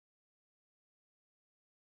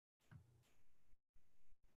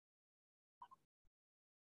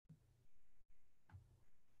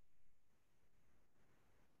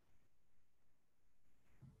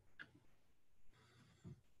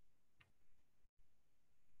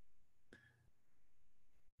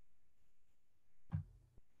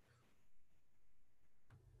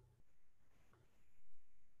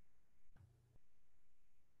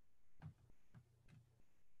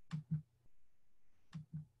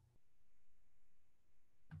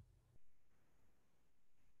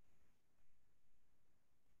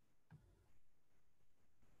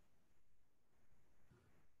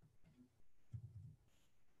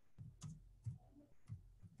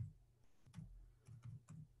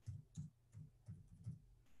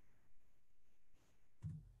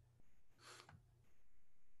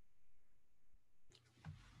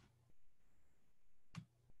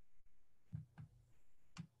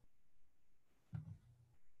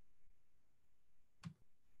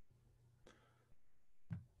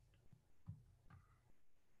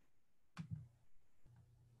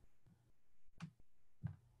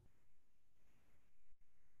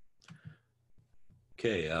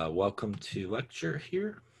Okay, welcome to lecture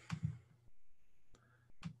here.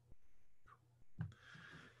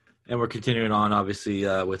 And we're continuing on, obviously,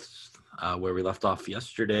 with where we left off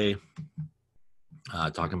yesterday,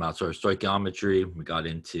 talking about sort of stoichiometry. We got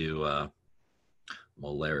into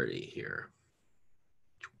molarity here.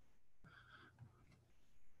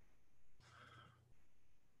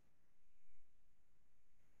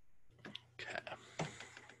 Okay.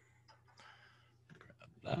 Grab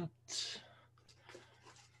that.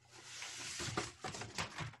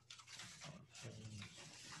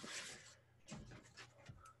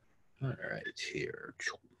 All right, here.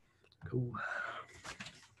 Cool.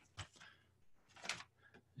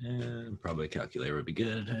 And probably a calculator would be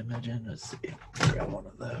good, I imagine. Let's see. Grab one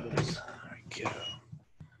of those. There we go.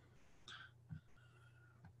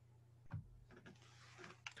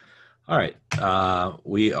 All right.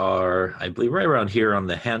 We are, I believe, right around here on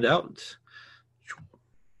the handout.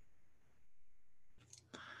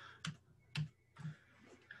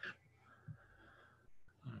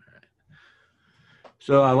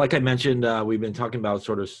 So like I mentioned, we've been talking about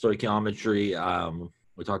sort of stoichiometry.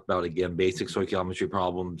 We talked about, again, basic stoichiometry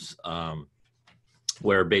problems,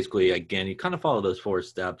 where basically, again, you kind of follow those 4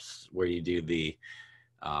 steps where you do the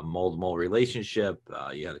mole-to-mole relationship.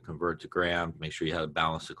 You had to convert to grams, make sure you had a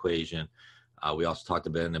balanced equation. We also talked a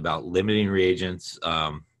bit about limiting reagents.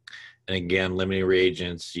 And again, limiting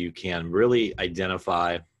reagents, you can really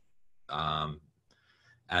identify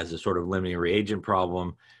as a sort of limiting reagent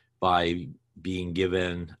problem by being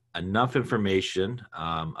given enough information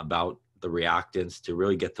about the reactants to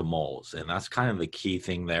really get to moles. And that's kind of the key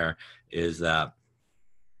thing there, is that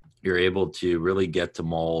you're able to really get to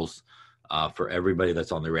moles for everybody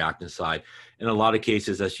that's on the reactant side. In a lot of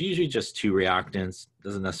cases, that's usually just 2 reactants.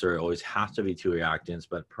 Doesn't necessarily always have to be 2 reactants,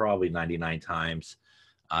 but probably 99 times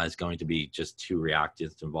is going to be just 2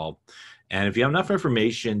 reactants involved. And if you have enough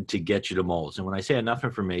information to get you to moles, and when I say enough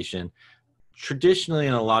information, traditionally,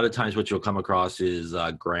 and a lot of times what you'll come across is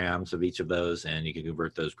grams of each of those, and you can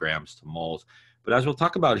convert those grams to moles. But as we'll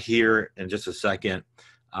talk about here in just a second,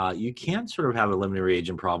 you can sort of have a limiting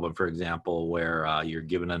reagent problem, for example, where you're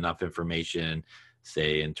given enough information,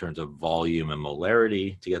 say in terms of volume and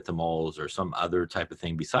molarity to get to moles, or some other type of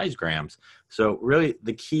thing besides grams. So really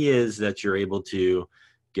the key is that you're able to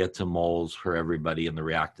get to moles for everybody in the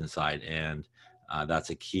reactant side, and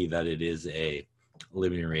that's a key, that it is a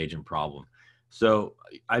limiting reagent problem. So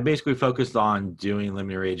I basically focused on doing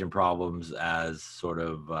limiting reagent problems as sort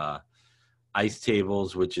of ice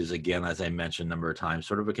tables, which is, again, as I mentioned a number of times,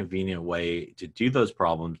 sort of a convenient way to do those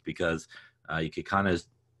problems, because you could kind of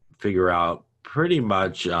figure out pretty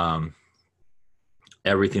much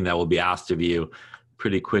everything that will be asked of you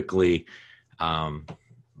pretty quickly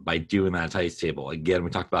by doing that ice table. Again, we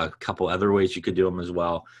talked about a couple other ways you could do them as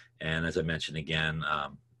well. And as I mentioned, again,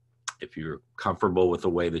 if you're comfortable with the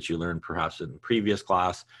way that you learned perhaps in the previous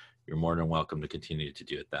class, you're more than welcome to continue to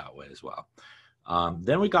do it that way as well.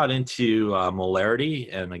 Then we got into molarity,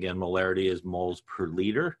 and again, molarity is moles per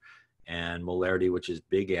liter, and molarity, which is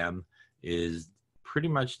big M, is pretty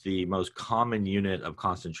much the most common unit of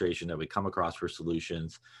concentration that we come across for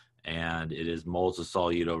solutions, and it is moles of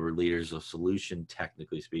solute over liters of solution,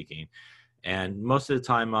 technically speaking. And most of the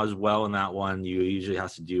time as well in that one, you usually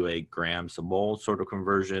have to do a grams to mole sort of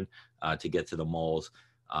conversion to get to the moles.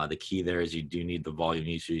 The key there is you do need the volume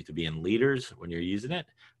usually to be in liters when you're using it,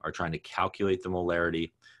 or trying to calculate the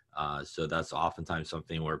molarity. So that's oftentimes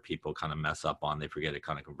something where people kind of mess up on. They forget to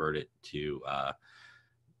kind of convert it to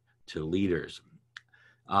liters.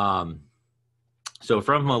 So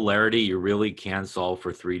from molarity, you really can solve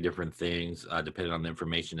for 3 different things depending on the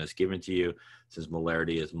information that's given to you. Since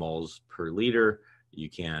molarity is moles per liter, you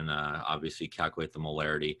can obviously calculate the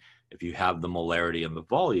molarity. If you have the molarity and the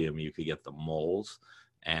volume, you could get the moles.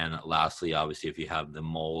 And lastly, obviously, if you have the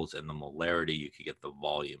moles and the molarity, you could get the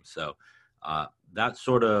volume. So that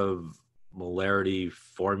sort of molarity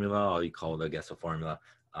formula, or you call it, I guess, a formula,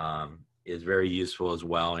 is very useful as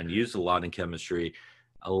well, and used a lot in chemistry.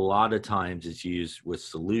 A lot of times it's used with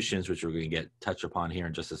solutions, which we're going to touch upon here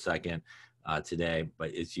in just a second today,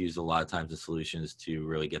 but it's used a lot of times in solutions to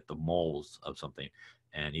really get the moles of something,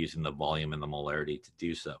 and using the volume and the molarity to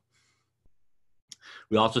do so.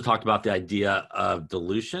 We also talked about the idea of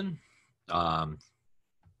dilution. And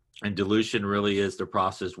dilution really is the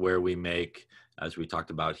process where we make, as we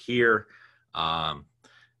talked about here,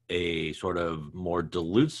 a sort of more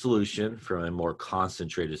dilute solution from a more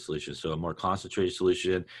concentrated solution. So a more concentrated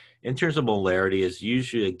solution in terms of molarity is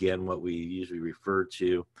usually, again, what we usually refer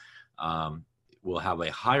to. Will have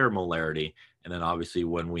a higher molarity. And then obviously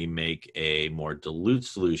when we make a more dilute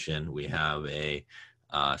solution, we have a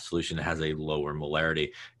solution that has a lower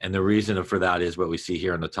molarity. And the reason for that is what we see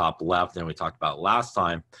here in the top left and we talked about last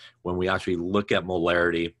time. When we actually look at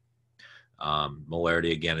molarity,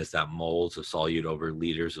 molarity again is that moles of solute over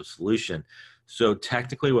liters of solution. So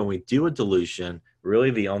technically when we do a dilution,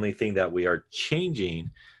 really the only thing that we are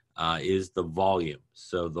changing is the volume.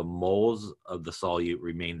 So the moles of the solute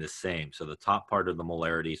remain the same. So the top part of the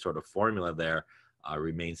molarity sort of formula there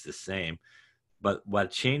remains the same. But what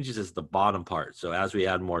changes is the bottom part. So as we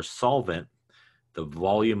add more solvent, the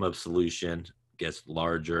volume of solution gets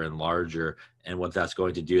larger and larger. And what that's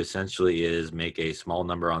going to do essentially is make a small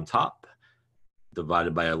number on top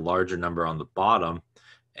divided by a larger number on the bottom.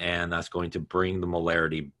 And that's going to bring the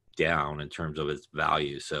molarity down in terms of its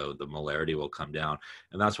value. So the molarity will come down.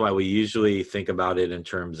 And that's why we usually think about it in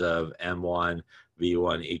terms of M1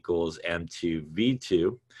 V1 equals M2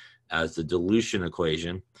 V2 as the dilution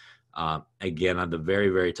equation. Again, on the very,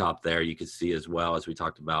 very top there, you can see as well as we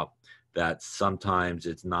talked about that sometimes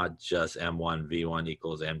it's not just M1 V1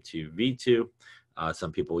 equals M2 V2.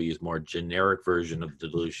 Some people use more generic version of the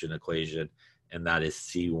dilution equation, and that is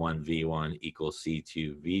C1 V1 equals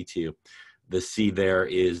C2 V2. The C there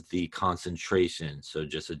is the concentration, so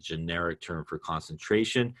just a generic term for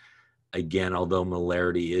concentration. Again, although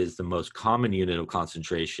molarity is the most common unit of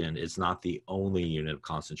concentration, it's not the only unit of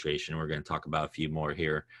concentration. We're going to talk about a few more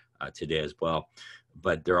here today as well.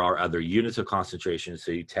 But there are other units of concentration,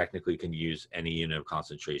 so you technically can use any unit of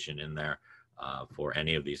concentration in there for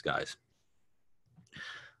any of these guys.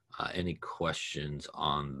 Any questions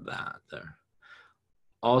on that there?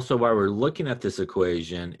 Also, while we're looking at this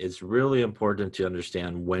equation, it's really important to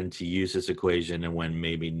understand when to use this equation and when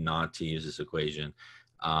maybe not to use this equation.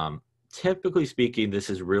 Typically speaking,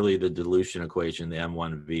 this is really the dilution equation, the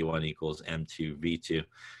M1 V1 equals M2 V2.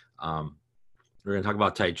 We're going to talk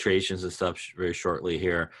about titrations and stuff very shortly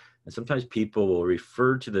here. And sometimes people will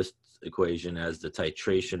refer to this equation as the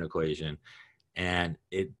titration equation. And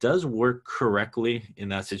it does work correctly in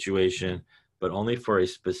that situation, but only for a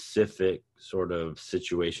specific sort of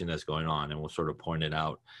situation that's going on. And we'll sort of point it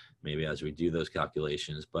out maybe as we do those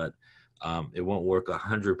calculations, but it won't work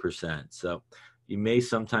 100%. So you may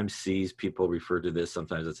sometimes see people refer to this,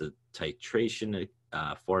 sometimes it's a titration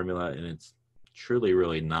formula, and it's truly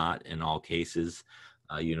really not in all cases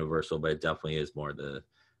universal, but it definitely is more the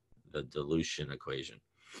dilution equation.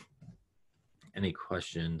 Any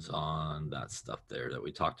questions on that stuff there that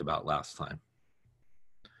we talked about last time?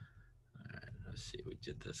 All right, let's see, we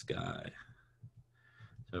did this guy.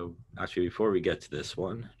 So actually, before we get to this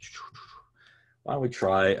one, why don't we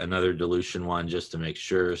try another dilution one just to make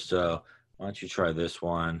sure. So why don't you try this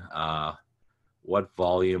one? What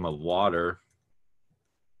volume of water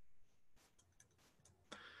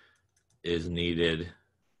is needed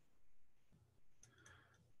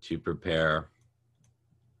to prepare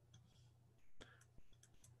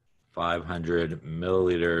 500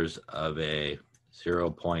 milliliters of a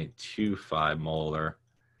 0.25 molar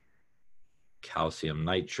calcium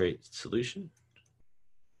nitrate solution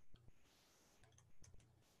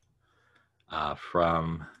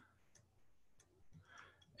from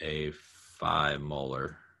a 5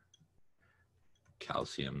 molar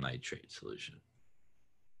calcium nitrate solution?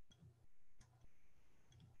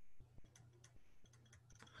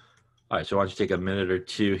 All right, so why don't you take a minute or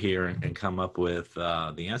two here and come up with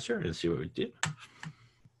the answer and see what we do.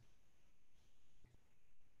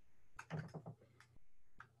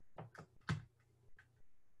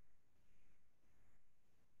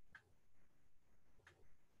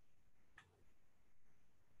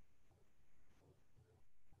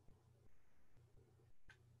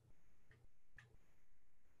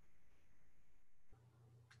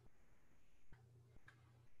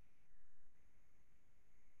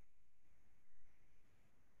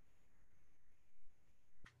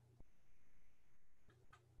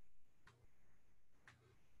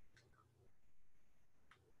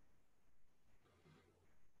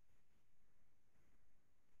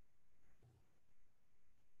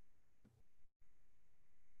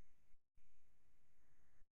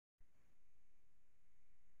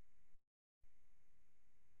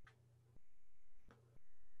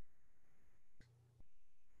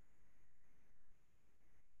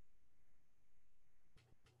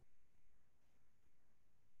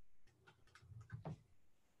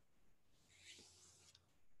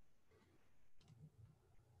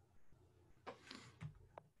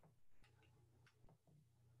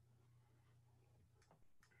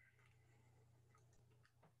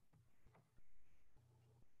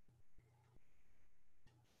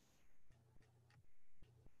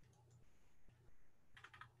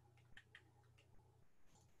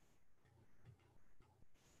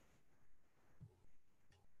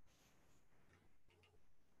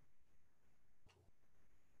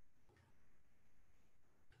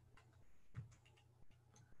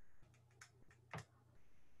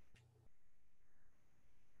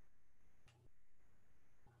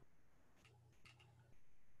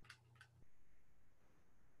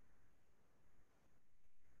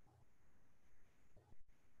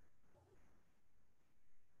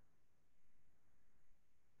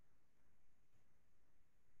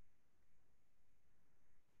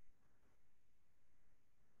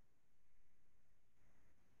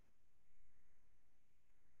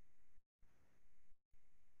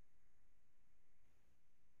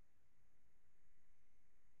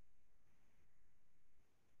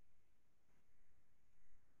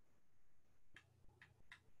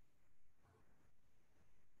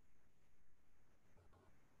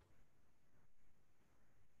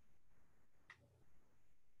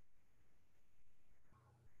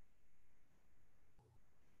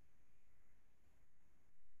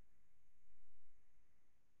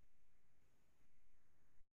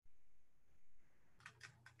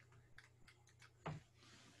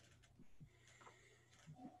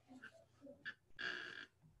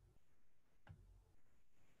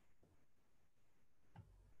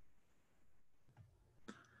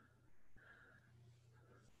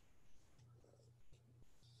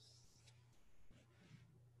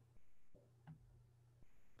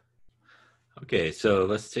 Okay, so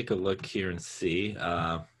let's take a look here and see.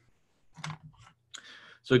 So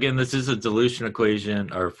again, this is a dilution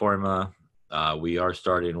equation or formula. We are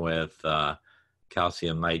starting with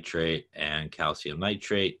calcium nitrate and calcium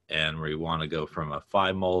nitrate, and we want to go from a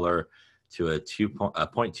 5 molar to a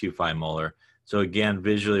 0.25 molar. So again,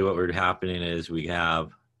 visually what we're happening is we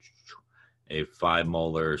have a 5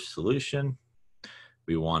 molar solution.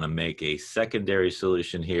 We want to make a secondary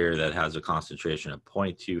solution here that has a concentration of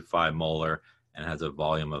 0.25 molar and has a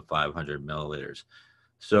volume of 500 milliliters.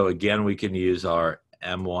 So again, we can use our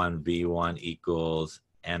M1 V1 equals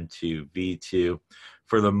M2 V2.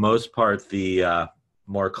 For the most part, the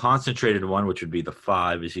more concentrated one, which would be the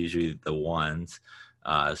 5, is usually the 1s.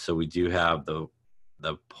 So we do have the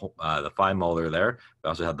 5 molar there. We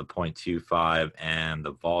also have the 0.25 and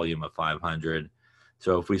the volume of 500.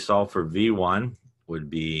 So if we solve for V1, would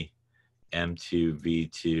be M2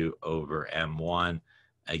 V2 over M1.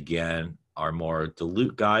 Again, our more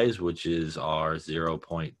dilute guys, which is our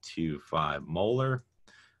 0.25 molar,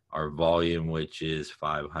 our volume, which is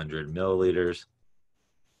 500 milliliters,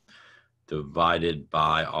 divided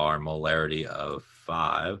by our molarity of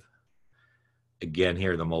 5. Again,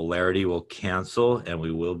 here the molarity will cancel, and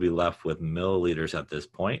we will be left with milliliters at this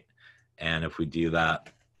point. And if we do that,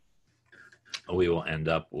 we will end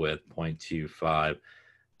up with 0.25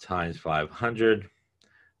 times 500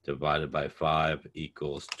 divided by 5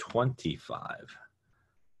 equals 25.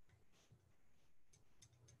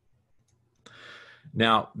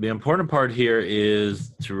 Now, the important part here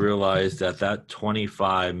is to realize that that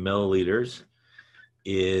 25 milliliters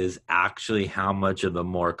is actually how much of the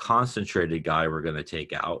more concentrated guy we're going to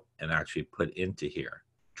take out and actually put into here.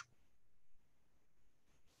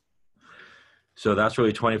 So that's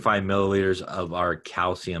really 25 milliliters of our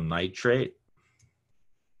calcium nitrate.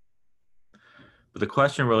 But the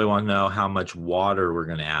question really wants to know how much water we're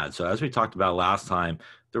going to add. So as we talked about last time,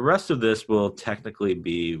 the rest of this will technically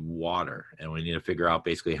be water, and we need to figure out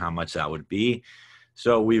basically how much that would be.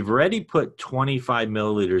 So we've already put 25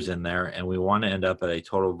 milliliters in there, and we want to end up at a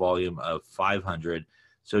total volume of 500.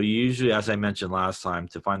 So usually, as I mentioned last time,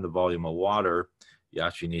 to find the volume of water, you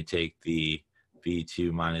actually need to take the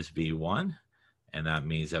V2 minus V1, and that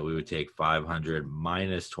means that we would take 500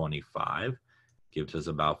 minus 25, gives us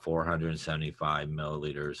about 475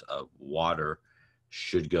 milliliters of water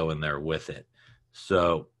should go in there with it.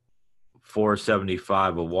 So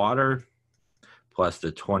 475 of water plus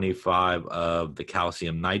the 25 of the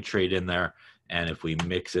calcium nitrate in there. And if we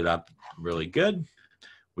mix it up really good,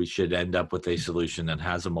 we should end up with a solution that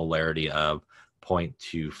has a molarity of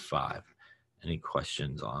 0.25. Any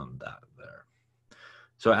questions on that there?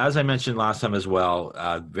 So as I mentioned last time as well,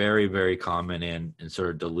 very, very common in sort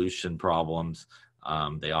of dilution problems.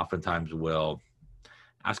 They oftentimes will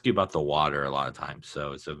ask you about the water a lot of times.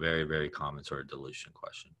 So it's a very, very common sort of dilution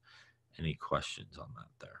question. Any questions on that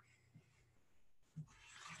there?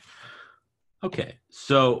 Okay,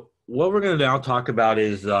 so what we're going to now talk about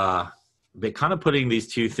is kind of putting these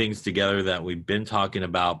two things together that we've been talking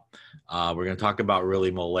about. We're going to talk about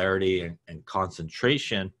really molarity and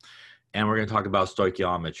concentration, and we're going to talk about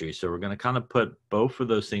stoichiometry. So we're going to kind of put both of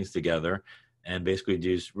those things together and basically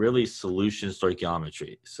do really solution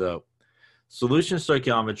stoichiometry. So solution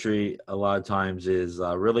stoichiometry a lot of times is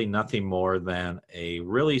really nothing more than a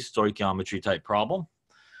really stoichiometry type problem,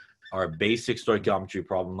 or a basic stoichiometry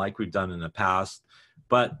problem like we've done in the past.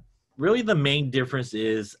 But really the main difference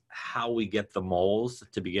is how we get the moles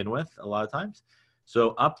to begin with a lot of times.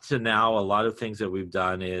 So up to now, a lot of things that we've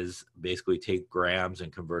done is basically take grams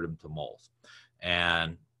and convert them to moles.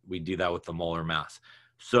 And we do that with the molar mass.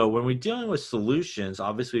 So when we're dealing with solutions,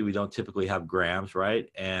 obviously we don't typically have grams, right?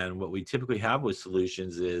 And what we typically have with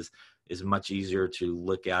solutions is much easier to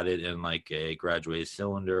look at it in like a graduated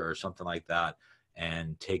cylinder or something like that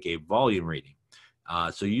and take a volume reading.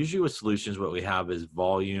 So usually with solutions, what we have is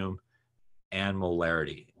volume and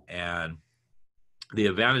molarity. And the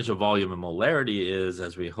advantage of volume and molarity is,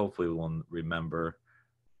 as we hopefully will remember,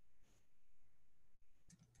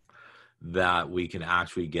 that we can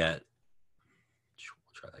actually get,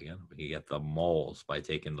 try that again, we can get the moles by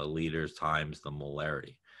taking the liters times the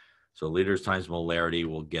molarity. So liters times molarity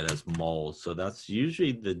will get us moles. So that's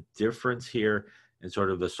usually the difference here in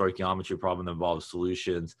sort of the stoichiometry problem that involves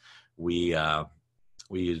solutions. We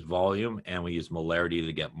use volume and we use molarity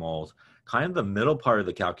to get moles. Kind of the middle part of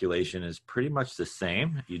the calculation is pretty much the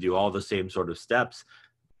same. You do all the same sort of steps,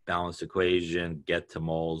 balanced equation, get to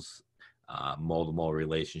moles, mole to mole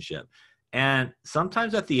relationship. And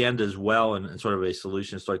sometimes at the end as well, in sort of a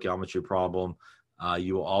solution stoichiometry problem,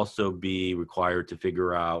 you will also be required to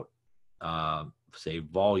figure out, say,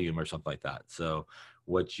 volume or something like that. So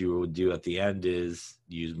what you would do at the end is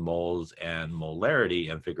use moles and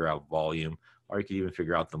molarity and figure out volume, or you could even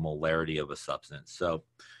figure out the molarity of a substance. So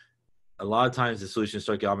a lot of times the solution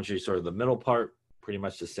stoichiometry is sort of the middle part, pretty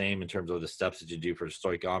much the same in terms of the steps that you do for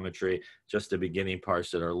stoichiometry, just the beginning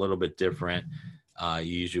parts that are a little bit different. You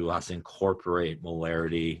usually will have to incorporate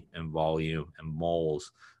molarity and volume and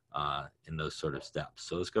moles in those sort of steps.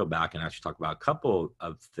 So let's go back and actually talk about a couple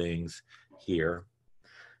of things here.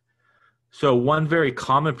 So one very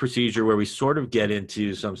common procedure where we sort of get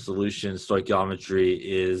into some solution stoichiometry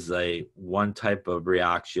is one type of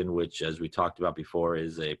reaction, which, as we talked about before,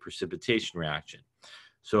 is a precipitation reaction.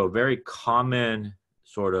 So a very common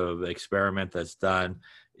sort of experiment that's done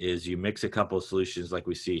is you mix a couple of solutions like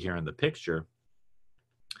we see here in the picture.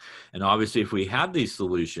 And obviously, if we had these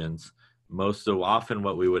solutions, most so often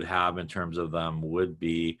what we would have in terms of them would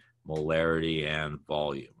be molarity and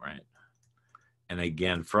volume, right? And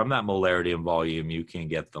again, from that molarity and volume, you can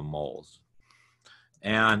get the moles.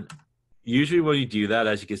 And usually when you do that,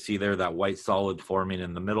 as you can see there, that white solid forming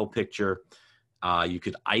in the middle picture, you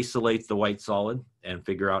could isolate the white solid and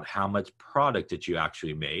figure out how much product that you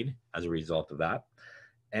actually made as a result of that.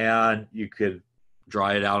 And you could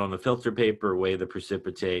dry it out on the filter paper, weigh the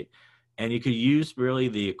precipitate, and you could use really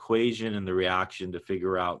the equation and the reaction to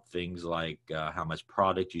figure out things like how much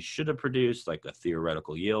product you should have produced, like a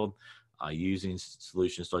theoretical yield. Using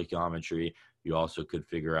solution stoichiometry, you also could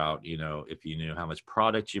figure out, if you knew how much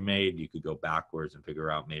product you made, you could go backwards and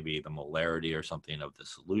figure out maybe the molarity or something of the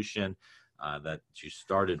solution that you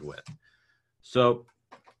started with. So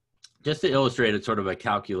just to illustrate it, sort of a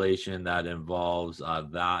calculation that involves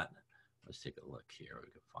that. Let's take a look here.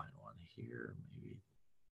 We can find one here, maybe.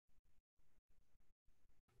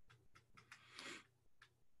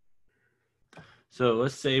 So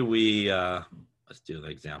let's say let's do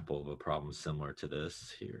an example of a problem similar to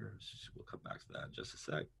this here. We'll come back to that in just a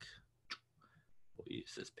sec. We'll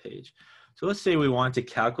use this page. So let's say we want to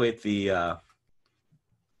calculate the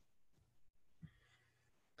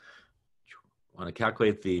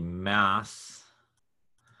mass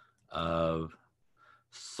of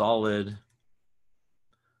solid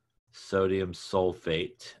sodium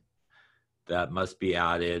sulfate that must be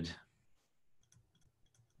added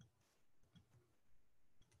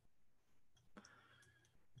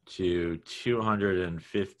to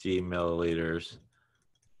 250 milliliters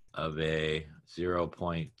of a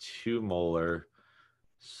 0.2 molar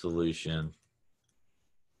solution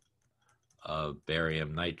of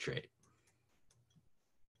barium nitrate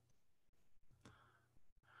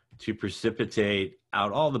to precipitate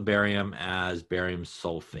out all the barium as barium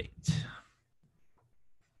sulfate.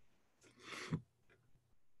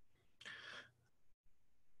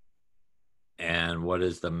 And what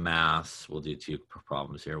is the mass? We'll do two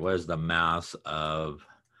problems here. What is the mass of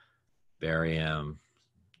barium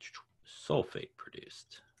sulfate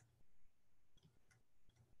produced?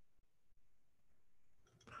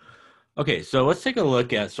 Okay, so let's take a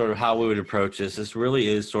look at sort of how we would approach this. This really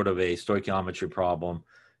is sort of a stoichiometry problem.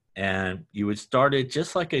 And you would start it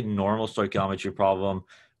just like a normal stoichiometry problem.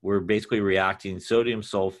 We're basically reacting sodium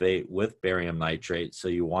sulfate with barium nitrate. So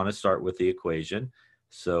you want to start with the equation.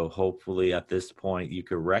 So hopefully at this point you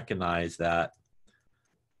could recognize that.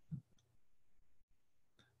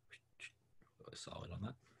 Solid on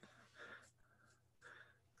that.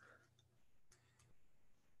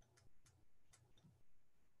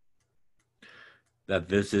 That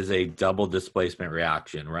this is a double displacement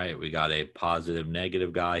reaction, right? We got a positive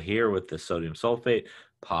negative guy here with the sodium sulfate,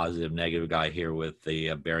 positive negative guy here with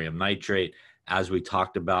the barium nitrate. As we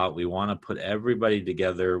talked about, we want to put everybody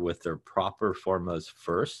together with their proper formulas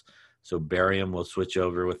first. So barium will switch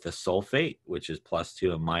over with the sulfate, which is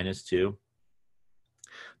 +2 and -2.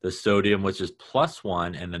 The sodium, which is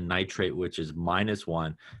 +1, and the nitrate, which is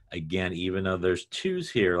 -1. Again, even though there's 2's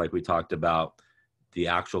here, like we talked about, the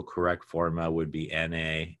actual correct formula would be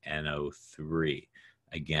NaNO3.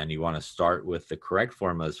 Again, you want to start with the correct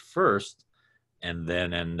formulas first and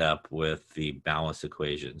then end up with the balance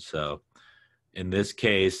equation. So in this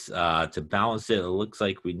case, to balance it, it looks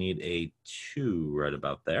like we need a 2 right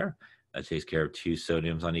about there. That takes care of 2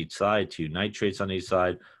 sodiums on each side, 2 nitrates on each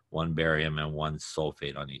side, 1 barium, and 1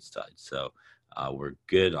 sulfate on each side. So we're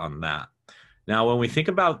good on that. Now, when we think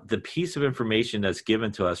about the piece of information that's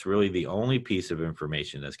given to us, really the only piece of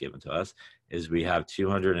information that's given to us is we have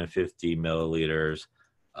 250 milliliters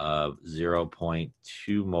of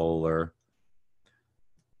 0.2 molar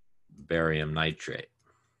barium nitrate.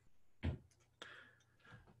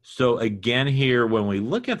 So again here, when we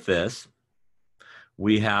look at this,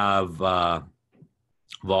 we have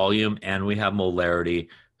volume and we have molarity.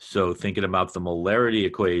 So thinking about the molarity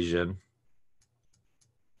equation,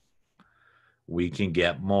 we can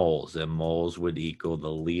get moles, and moles would equal the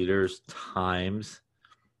liters times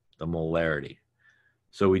the molarity.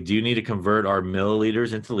 So we do need to convert our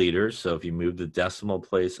milliliters into liters. So if you move the decimal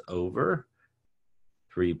place over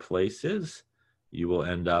 3 places, you will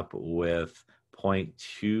end up with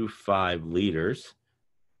 0.25 liters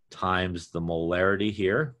times the molarity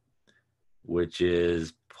here, which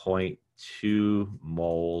is 0.2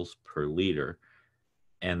 moles per liter.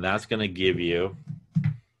 And that's going to give you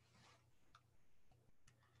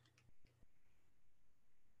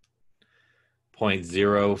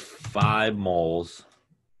 0.05 moles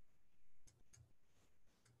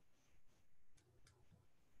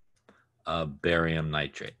of barium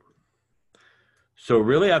nitrate. So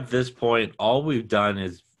really at this point, all we've done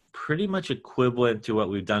is pretty much equivalent to what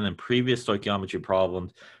we've done in previous stoichiometry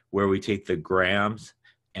problems, where we take the grams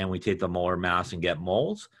and we take the molar mass and get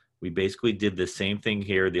moles. We basically did the same thing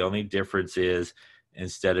here. The only difference is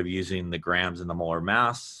instead of using the grams and the molar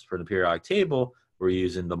mass for the periodic table, we're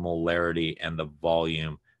using the molarity and the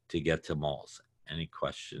volume to get to moles. Any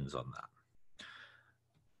questions on that?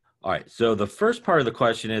 All right, so the first part of the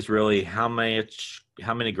question is really how many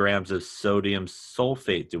grams of sodium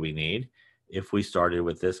sulfate do we need if we started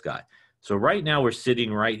with this guy? So right now we're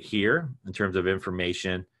sitting right here in terms of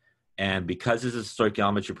information, and because this is a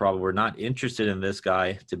stoichiometry problem, we're not interested in this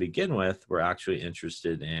guy to begin with. We're actually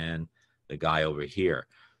interested in the guy over here.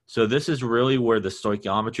 So this is really where the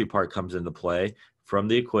stoichiometry part comes into play. From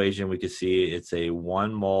the equation, we can see it's a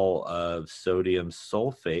 1 mole of sodium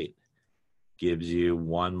sulfate gives you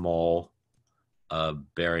 1 mole of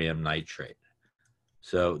barium nitrate.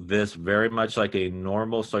 So this, very much like a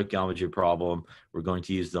normal stoichiometry problem, we're going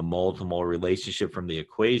to use the mole to mole relationship from the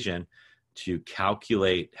equation to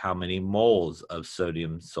calculate how many moles of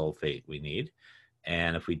sodium sulfate we need.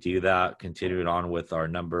 And if we do that, continuing on with our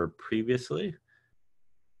number previously,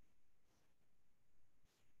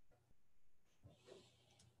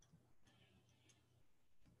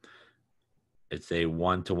 it's a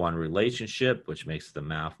 1-to-1 relationship, which makes the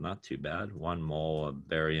math not too bad. 1 mole of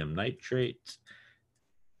barium nitrate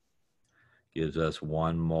gives us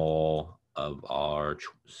 1 mole of our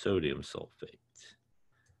sodium sulfate.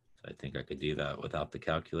 So I think I could do that without the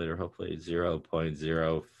calculator, hopefully.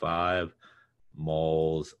 0.05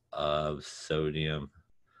 moles of sodium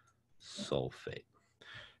sulfate.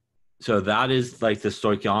 So that is like the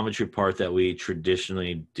stoichiometry part that we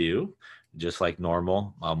traditionally do, just like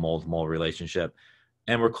normal, mole-to-mole relationship.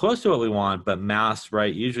 And we're close to what we want, but mass,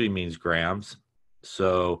 right, usually means grams.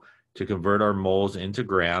 So to convert our moles into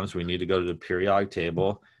grams, we need to go to the periodic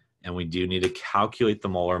table, and we do need to calculate the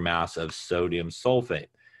molar mass of sodium sulfate.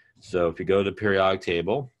 So if you go to the periodic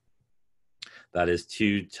table, that is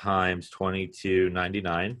 2 times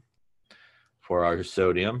 2299 for our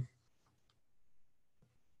sodium,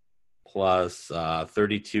 plus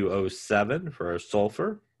 3207 for our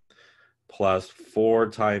sulfur, plus 4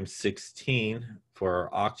 times 16 for our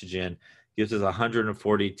oxygen, gives us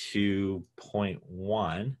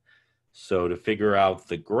 142.1. So to figure out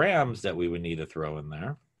the grams that we would need to throw in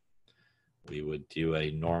there, we would do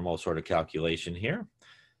a normal sort of calculation here.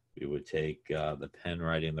 We would take the pen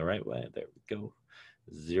writing the right way. There we go.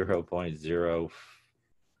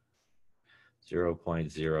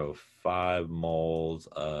 0.05 moles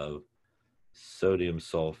of sodium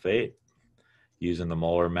sulfate using the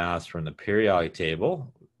molar mass from the periodic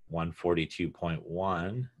table,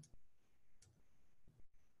 142.1,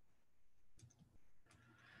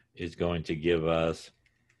 is going to give us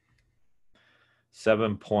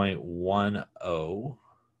 7.10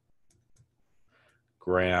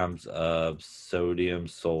 grams of sodium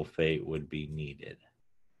sulfate would be needed.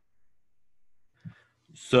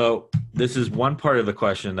 So this is one part of the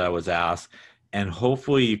question that was asked, and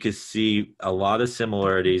hopefully you can see a lot of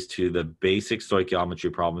similarities to the basic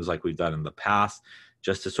stoichiometry problems like we've done in the past,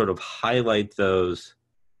 just to sort of highlight those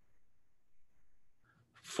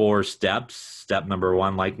 4 steps. Step number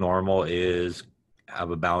 1, like normal, is have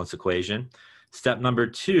a balanced equation. Step number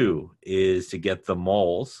 2 is to get the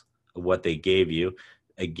moles of what they gave you.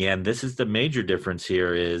 Again, this is the major difference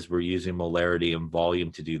here, is we're using molarity and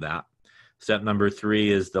volume to do that. Step number 3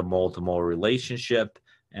 is the mole-to-mole relationship.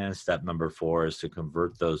 And step number 4 is to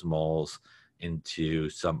convert those moles into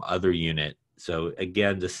some other unit. So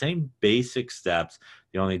again, the same basic steps.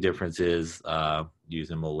 The only difference is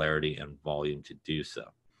using molarity and volume to do so.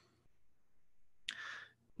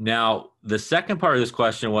 Now, the second part of this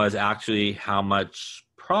question was actually how much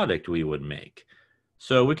product we would make.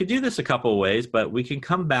 So we could do this a couple of ways, but we can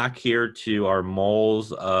come back here to our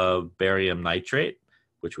moles of barium nitrate,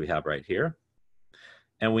 which we have right here.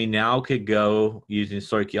 And we now could go using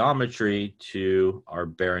stoichiometry to our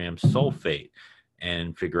barium sulfate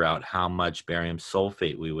and figure out how much barium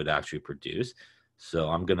sulfate we would actually produce.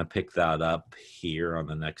 So I'm going to pick that up here on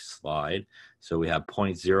the next slide. So we have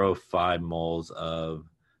 0.05 moles of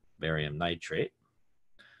barium nitrate.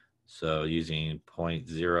 So using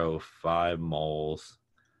 0.05 moles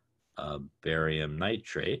of barium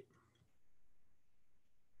nitrate,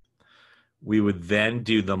 we would then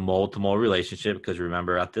do the mole to mole relationship, because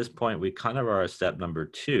remember at this point we kind of are at step number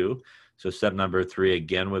 2. So step number 3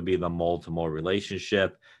 again would be the mole to mole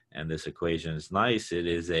relationship, and this equation is nice. It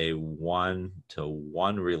is a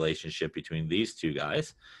 1-to-1 relationship between these two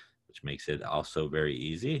guys, which makes it also very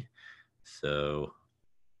easy. So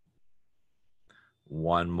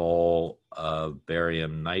 1 mole of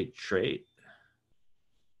barium nitrate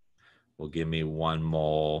will give me 1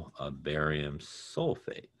 mole of barium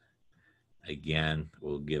sulfate. Again,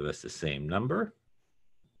 will give us the same number.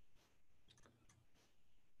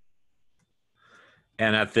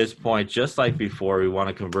 And at this point, just like before, we want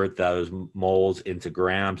to convert those moles into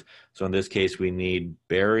grams. So in this case, we need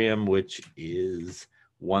barium, which is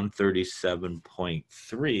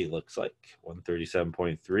 137.3, looks like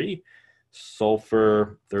 137.3,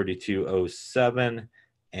 sulfur 3207,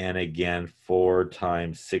 and again 4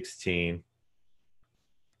 times 16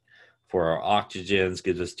 for our oxygens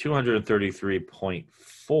gives us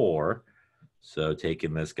 233.4. So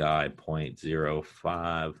taking this guy,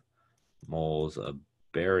 0.05 moles of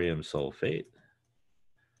barium sulfate,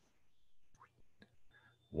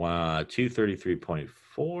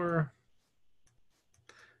 233.4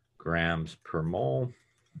 grams per mole,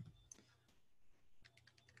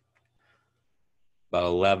 about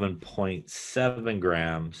 11.7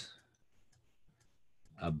 grams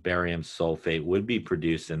of barium sulfate would be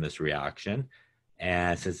produced in this reaction.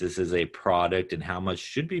 And since this is a product and how much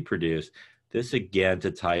should be produced, this again,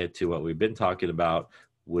 to tie it to what we've been talking about,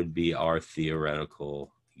 would be our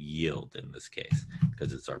theoretical yield in this case,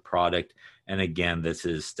 because it's our product. And again, this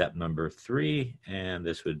is step number 3, and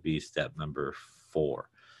this would be step number 4.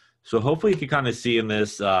 So hopefully you can kind of see in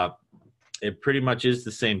this, it pretty much is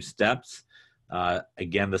the same steps.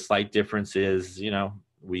 Again, the slight difference is,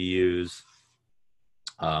 we use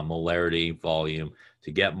molarity, volume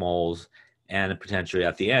to get moles, and potentially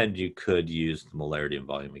at the end, you could use the molarity and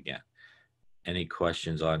volume again. Any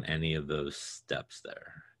questions on any of those steps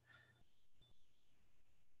there?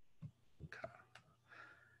 Okay.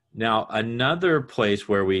 Now, another place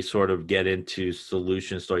where we sort of get into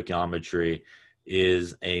solution stoichiometry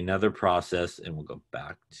is another process, and we'll go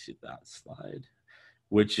back to that slide,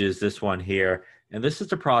 which is this one here. And this is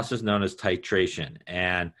the process known as titration.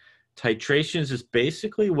 And titrations is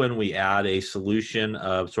basically when we add a solution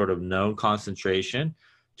of sort of known concentration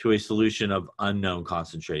to a solution of unknown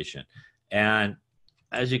concentration. And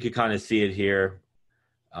as you can kind of see it here,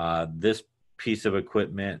 this piece of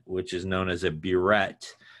equipment, which is known as a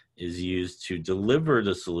burette, is used to deliver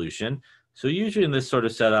the solution. So usually in this sort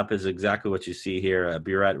of setup is exactly what you see here. A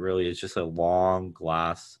burette really is just a long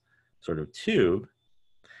glass sort of tube.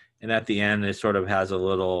 And at the end, it sort of has a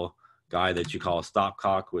little guy that you call a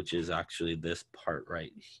stopcock, which is actually this part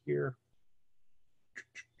right here.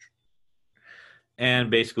 And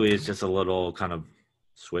basically it's just a little kind of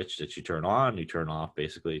switch that you turn on, you turn off,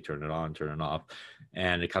 basically turn it on, turn it off,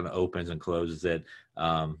 and it kind of opens and closes it.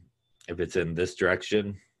 If it's in this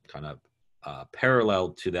direction, kind of parallel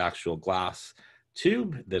to the actual glass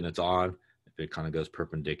tube, then it's on. If it kind of goes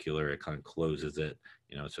perpendicular, it kind of closes it,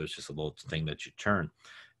 so it's just a little thing that you turn.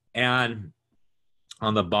 And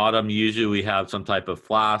on the bottom, usually we have some type of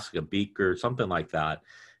flask, a beaker, something like that.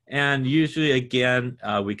 And usually, again,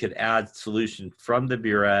 we could add solution from the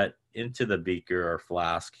burette into the beaker or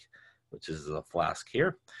flask, which is a flask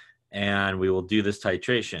here. And we will do this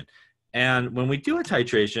titration. And when we do a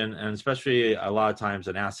titration, and especially a lot of times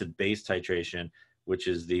an acid-base titration, which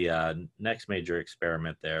is the next major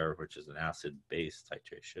experiment there, which is an acid-base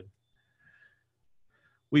titration,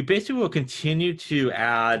 we basically will continue to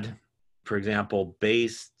add, for example,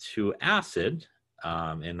 base to acid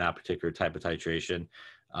in that particular type of titration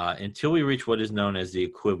until we reach what is known as the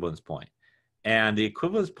equivalence point. And the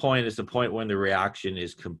equivalence point is the point when the reaction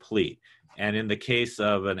is complete. And in the case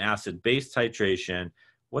of an acid-base titration,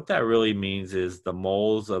 what that really means is the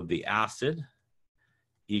moles of the acid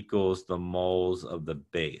equals the moles of the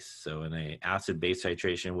base. So in an acid-base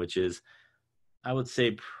titration, which is, I would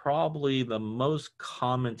say, probably the most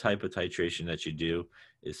common type of titration that you do,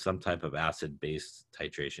 is some type of acid-base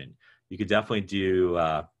titration. You could definitely do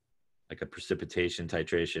like a precipitation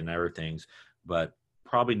titration and other things, but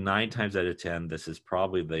probably 9 times out of 10, this is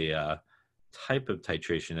probably the type of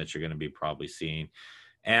titration that you're going to be probably seeing.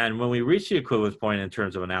 And when we reach the equivalence point in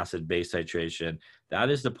terms of an acid-base titration, that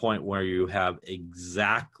is the point where you have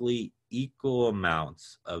exactly equal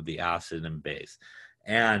amounts of the acid and base.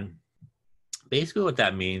 And basically what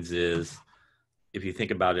that means is, if you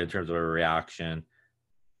think about it in terms of a reaction,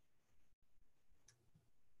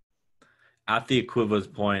 at the equivalence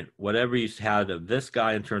point, whatever you had of this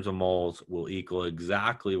guy in terms of moles will equal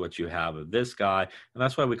exactly what you have of this guy. And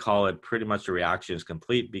that's why we call it pretty much the reaction is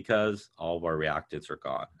complete, because all of our reactants are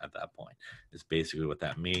gone at that point. It's basically what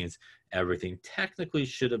that means. Everything technically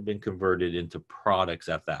should have been converted into products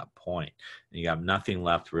at that point. And you have nothing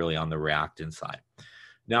left really on the reactant side.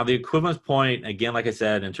 Now, the equivalence point, again, like I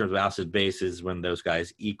said, in terms of acid base, is when those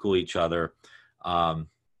guys equal each other.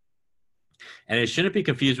 And it shouldn't be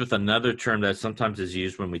confused with another term that sometimes is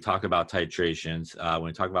used when we talk about titrations. When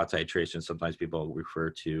we talk about titrations, sometimes people refer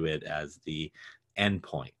to it as the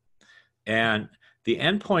endpoint. And the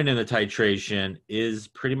endpoint in the titration is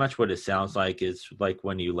pretty much what it sounds like. It's like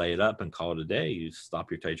when you lay it up and call it a day, you stop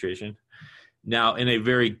your titration. Now, in a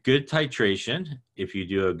very good titration, if you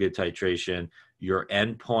do a good titration, your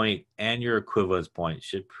endpoint and your equivalence point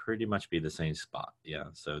should pretty much be the same spot. Yeah,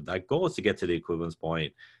 so that goal is to get to the equivalence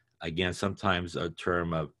point. Again, sometimes a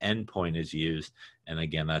term of endpoint is used. And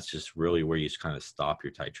again, that's just really where you just kind of stop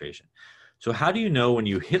your titration. So how do you know when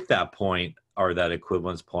you hit that point or that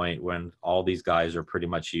equivalence point when all these guys are pretty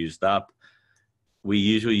much used up? We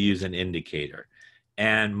usually use an indicator.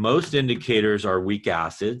 And most indicators are weak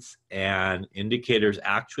acids, and indicators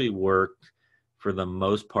actually work for the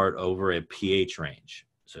most part over a pH range.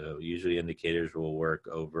 So usually indicators will work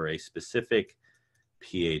over a specific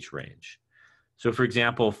pH range. So for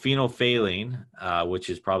example, phenolphthalein, which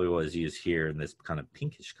is probably what is used here in this kind of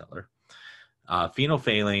pinkish color,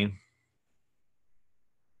 phenolphthalein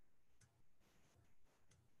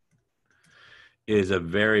is a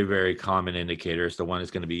very, very common indicator. It's the one that's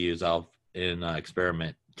going to be used in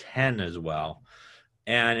experiment 10 as well.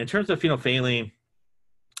 And in terms of phenolphthalein,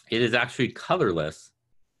 it is actually colorless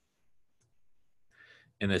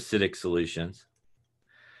in acidic solutions.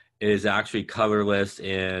 It is actually colorless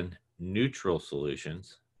in neutral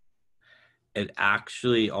solutions. It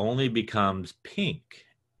actually only becomes pink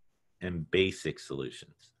in basic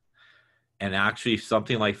solutions. And actually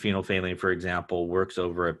something like phenolphthalein, for example, works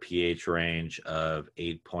over a pH range of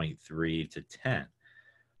 8.3 to 10.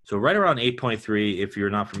 So right around 8.3, if you're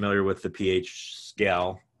not familiar with the pH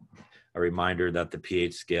scale, a reminder that the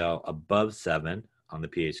pH scale above 7 on the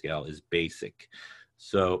pH scale is basic.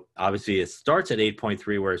 So obviously it starts at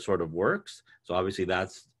 8.3 where it sort of works. So obviously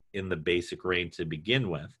that's in the basic range to begin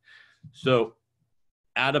with. So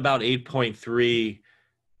at about 8.3,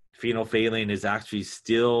 phenolphthalein is actually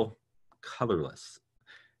still colorless.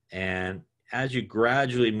 And as you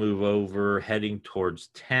gradually move over heading towards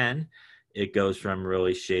 10, it goes from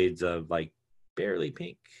really shades of like barely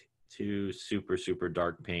pink to super, super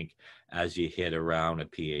dark pink as you hit around a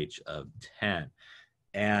pH of 10.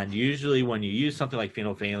 And usually when you use something like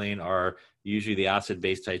phenolphthalein, are usually the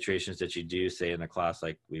acid-base titrations that you do, say in a class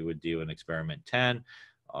like we would do in experiment 10,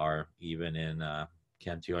 or even in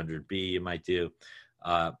Chem 200B you might do.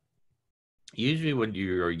 Usually when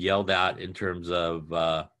you're yelled at in terms of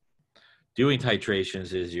doing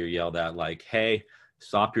titrations is you're yelled at like, hey,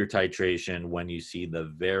 stop your titration when you see the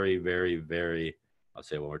very, very, very, I'll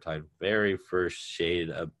say it one more time, very first shade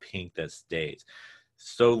of pink that stays.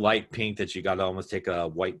 So light pink that you got to almost take a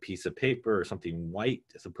white piece of paper or something white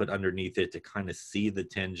to put underneath it to kind of see the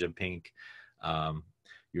tinge of pink.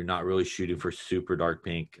 You're not really shooting for super dark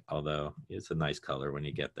pink, although it's a nice color when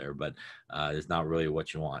you get there, but it's not really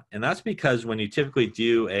what you want. And that's because when you typically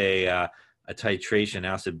do a titration,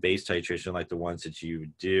 acid-base titration, like the ones that you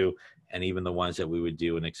would do, and even the ones that we would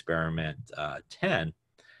do in experiment 10,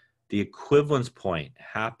 the equivalence point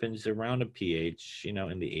happens around a pH, in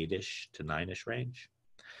the 8-ish to 9-ish range,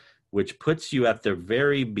 which puts you at the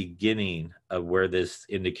very beginning of where this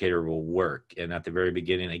indicator will work. And at the very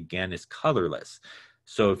beginning, again, it's colorless.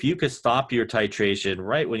 So if you could stop your titration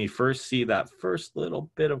right when you first see that first little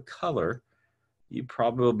bit of color, you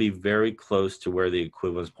probably will be very close to where the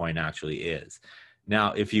equivalence point actually is.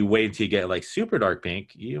 Now, if you wait until you get like super dark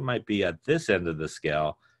pink, you might be at this end of the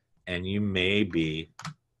scale and you may be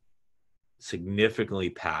significantly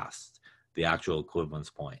past the actual equivalence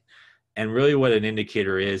point. And really what an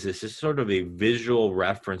indicator is just sort of a visual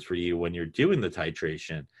reference for you when you're doing the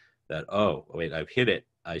titration that, oh, wait, I've hit it.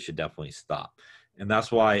 I should definitely stop. And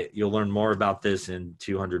that's why you'll learn more about this in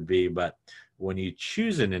 200B. But when you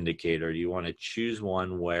choose an indicator, you want to choose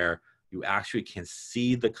one where you actually can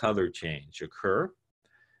see the color change occur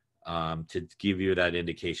to give you that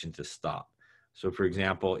indication to stop. So for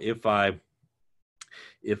example, if I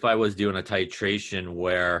if I was doing a titration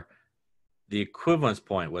where the equivalence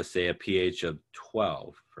point was, say, a pH of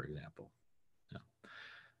 12, for example,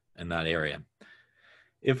 in that area.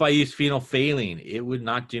 If I use phenolphthalein, it would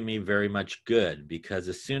not do me very much good, because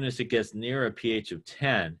as soon as it gets near a pH of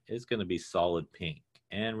 10, it's going to be solid pink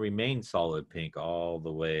and remain solid pink all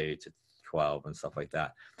the way to 12 and stuff like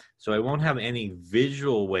that. So I won't have any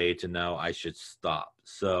visual way to know I should stop.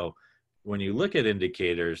 So when you look at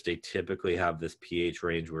indicators, they typically have this pH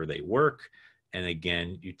range where they work. And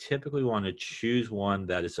again, you typically want to choose one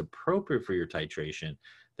that is appropriate for your titration,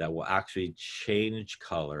 that will actually change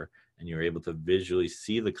color, and you're able to visually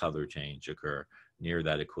see the color change occur near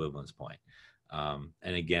that equivalence point.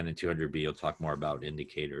 And again, in 200B, you'll talk more about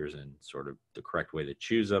indicators and sort of the correct way to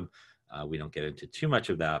choose them. We don't get into too much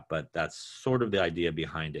of that, but that's sort of the idea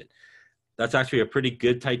behind it. That's actually a pretty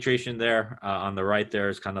good titration there. On the right there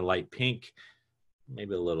is kind of light pink,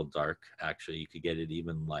 maybe a little dark. Actually, you could get it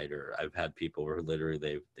even lighter. I've had people where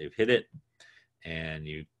literally they've hit it, and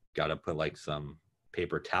you got to put like some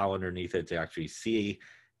paper towel underneath it to actually see,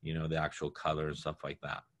 you know, the actual color and stuff like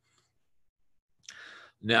that.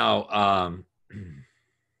 Now,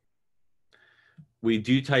 we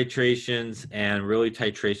do titrations, and really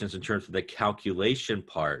titrations in terms of the calculation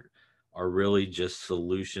part are really just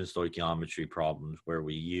solution stoichiometry problems where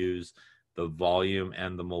we use the volume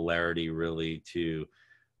and the molarity really to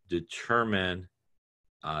determine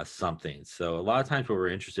something. So a lot of times what we're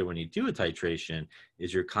interested in when you do a titration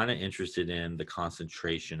is you're kind of interested in the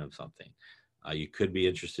concentration of something. You could be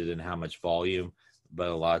interested in how much volume, but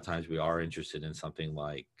a lot of times we are interested in something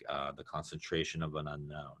like the concentration of an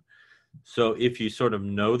unknown. So if you sort of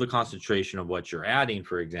know the concentration of what you're adding,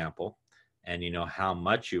 for example, and you know how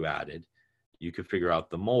much you added, you could figure out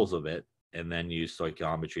the moles of it, and then use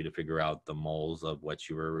stoichiometry to figure out the moles of what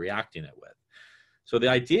you were reacting it with. So the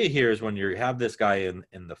idea here is when you have this guy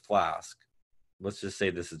in the flask, let's just say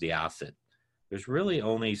this is the acid. There's really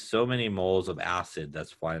only so many moles of acid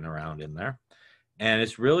that's flying around in there. And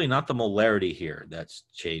it's really not the molarity here that's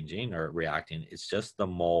changing or reacting. It's just the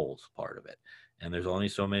moles part of it. And there's only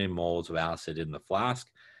so many moles of acid in the flask.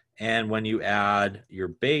 And when you add your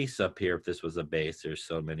base up here, if this was a base, there's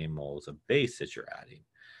so many moles of base that you're adding.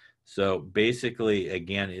 So basically,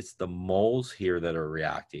 again, it's the moles here that are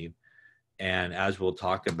reacting. And as we'll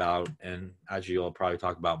talk about, and as you'll probably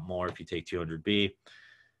talk about more if you take 200B,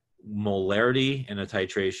 molarity in a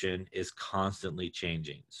titration is constantly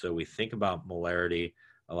changing. So we think about molarity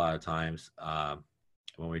a lot of times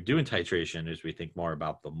when we're doing titration is we think more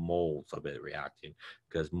about the moles of it reacting,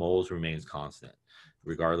 because moles remains constant.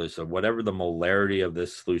 Regardless of whatever the molarity of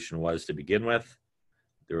this solution was to begin with,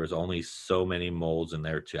 there was only so many moles in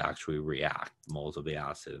there to actually react, moles of the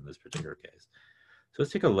acid in this particular case. So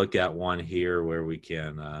let's take a look at one here where we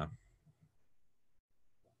can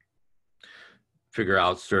figure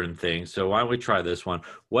out certain things. So why don't we try this one?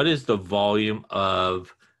 What is the volume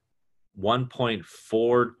of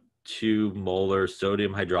 1.42 molar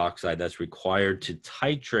sodium hydroxide that's required to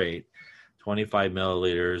titrate 25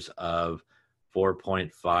 milliliters of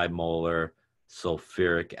 4.5 molar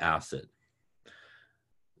sulfuric acid?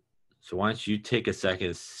 So why don't you take a second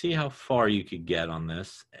and see how far you could get on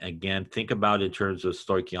this. Again, think about it in terms of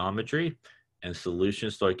stoichiometry and solution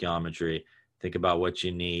stoichiometry. Think about what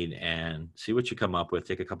you need and see what you come up with.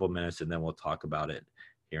 Take a couple minutes and then we'll talk about it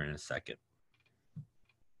here in a second.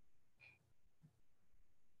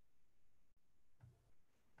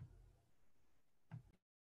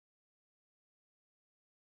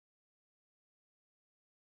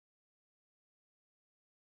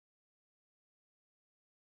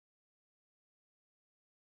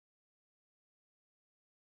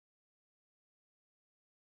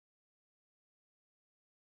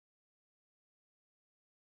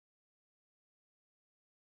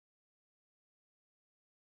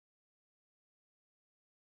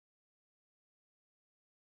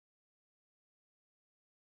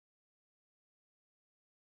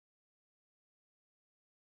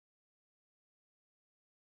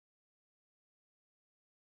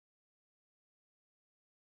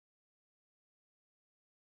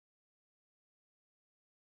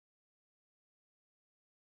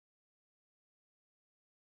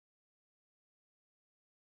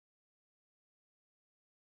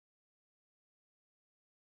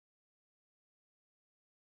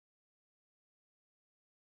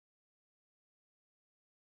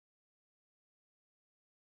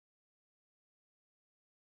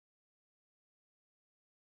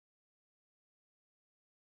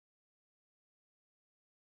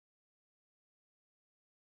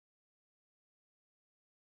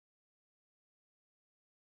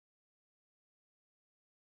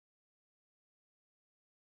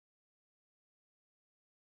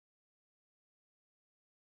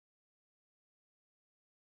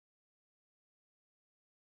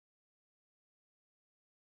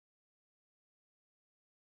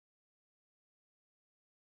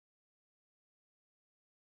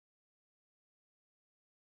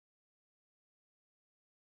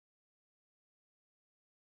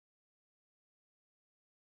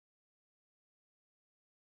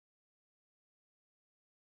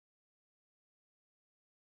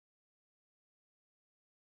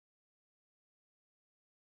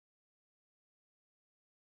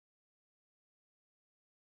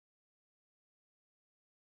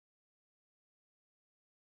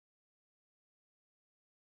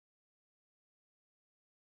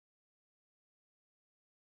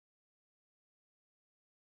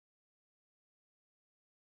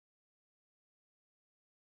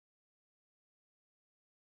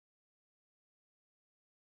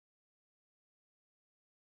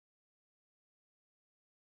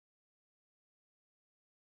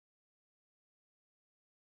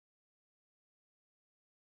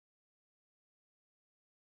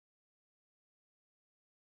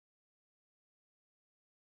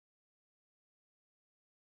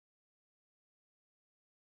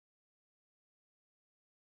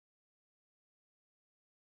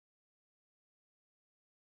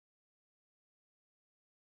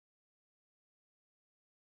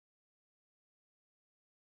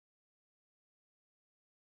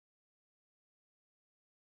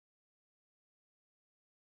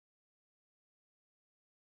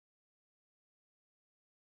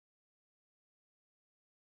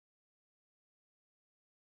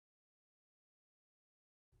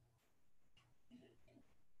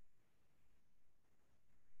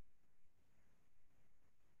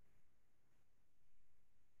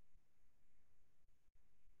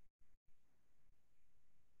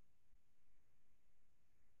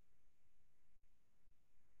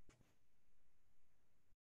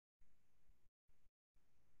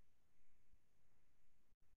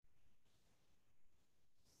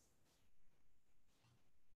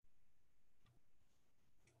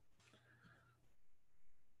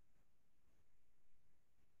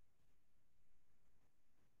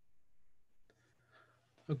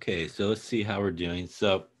 Okay, so let's see how we're doing.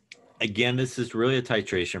 So again, this is really a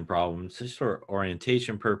titration problem. It's just for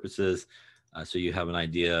orientation purposes, so you have an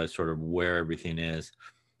idea sort of where everything is.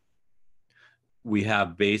 We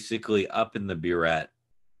have basically up in the burette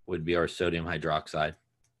would be our sodium hydroxide,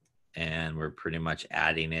 and we're pretty much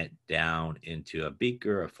adding it down into a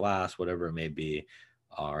beaker, a flask, whatever it may be,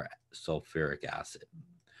 our sulfuric acid.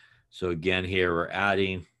 So again, here we're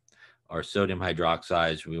adding our sodium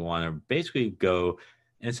hydroxides. We want to basically go,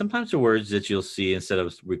 and sometimes the words that you'll see instead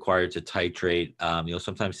of required to titrate, you'll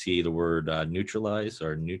sometimes see the word neutralize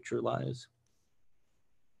or neutralize.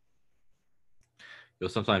 You'll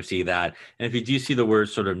sometimes see that. And if you do see the word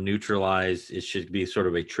sort of neutralize, it should be sort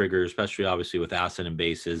of a trigger, especially obviously with acid and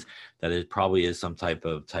bases, that it probably is some type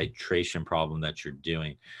of titration problem that you're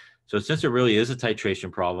doing. So since it really is a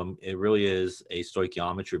titration problem, it really is a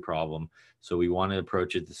stoichiometry problem. So we want to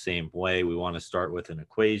approach it the same way. We want to start with an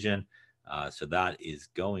equation. So that is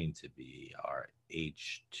going to be our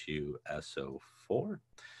H2SO4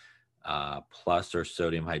 plus our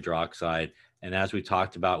sodium hydroxide. And as we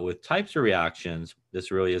talked about with types of reactions,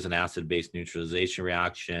 this really is an acid-base neutralization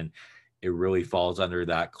reaction. It really falls under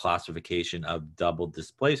that classification of double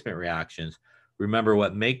displacement reactions. Remember,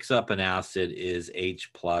 what makes up an acid is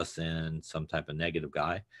H plus and some type of negative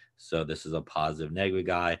guy. So this is a positive negative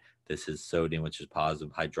guy. This is sodium, which is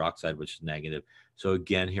positive, hydroxide, which is negative. So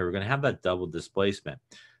again, here we're going to have that double displacement.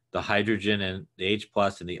 The hydrogen and the H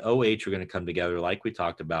plus and the OH are going to come together like we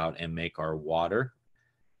talked about and make our water.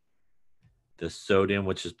 The sodium,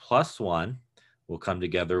 which is +1, will come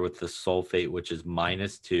together with the sulfate, which is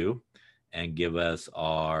 -2, and give us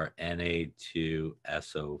our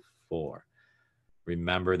Na2SO4.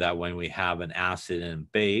 Remember that when we have an acid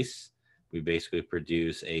and base, we basically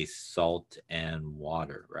produce a salt and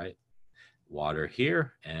water, right? Water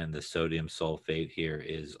here, and the sodium sulfate here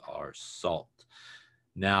is our salt.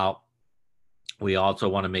 Now, we also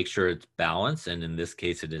want to make sure it's balanced, and in this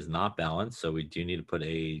case, it is not balanced, so we do need to put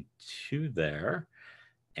a 2 there,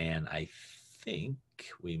 and I think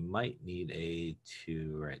we might need a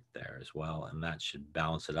 2 right there as well, and that should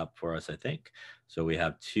balance it up for us, I think. So we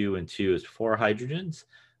have 2 and 2 is 4 hydrogens,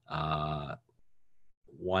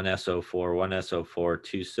 1 SO4, 1 SO4,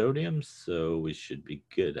 2 sodiums, so we should be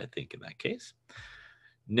good, I think, in that case.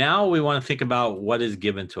 Now we want to think about what is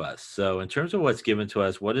given to us. So in terms of what's given to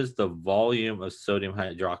us, what is the volume of sodium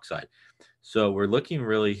hydroxide? So we're looking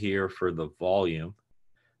really here for the volume,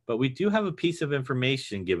 but we do have a piece of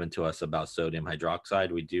information given to us about sodium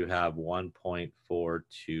hydroxide. We do have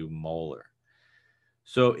 1.42 molar.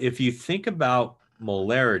 So if you think about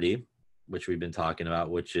molarity, which we've been talking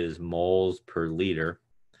about, which is moles per liter,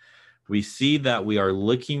 we see that we are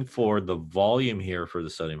looking for the volume here for the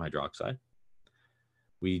sodium hydroxide.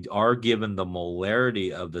 We are given the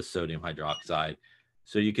molarity of the sodium hydroxide.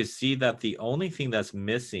 So you can see that the only thing that's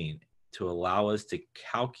missing to allow us to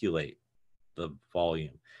calculate the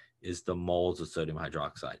volume is the moles of sodium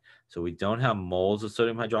hydroxide. So we don't have moles of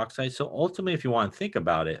sodium hydroxide. So ultimately, if you want to think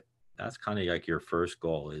about it, that's kind of like your first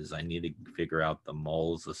goal is I need to figure out the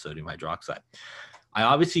moles of sodium hydroxide. I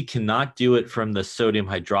obviously cannot do it from the sodium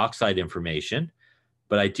hydroxide information,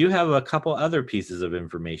 but I do have a couple other pieces of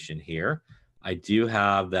information here. I do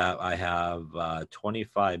have that I have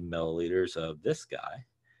 25 milliliters of this guy,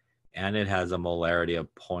 and it has a molarity of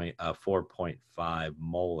 4.5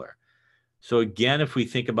 molar. So again, if we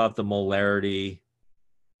think about the molarity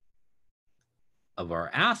of our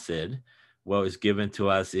acid, what was given to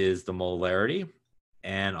us is the molarity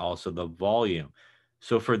and also the volume.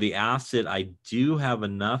 So for the acid, I do have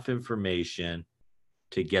enough information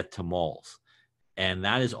to get to moles. And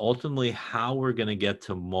that is ultimately how we're going to get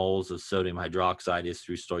to moles of sodium hydroxide is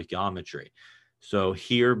through stoichiometry. So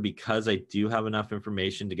here, because I do have enough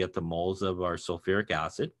information to get the moles of our sulfuric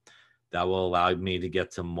acid, that will allow me to get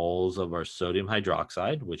to moles of our sodium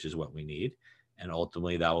hydroxide, which is what we need. And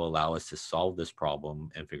ultimately, that will allow us to solve this problem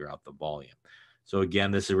and figure out the volume. So again,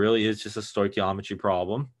 this really is just a stoichiometry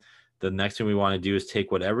problem. The next thing we want to do is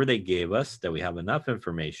take whatever they gave us that we have enough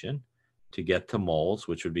information to get to moles,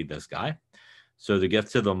 which would be this guy. So to get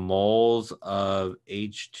to the moles of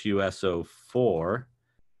H2SO4,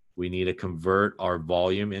 we need to convert our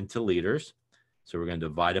volume into liters. So we're going to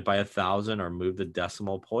divide it by 1,000 or move the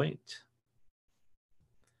decimal point.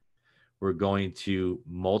 We're going to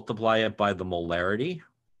multiply it by the molarity,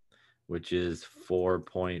 which is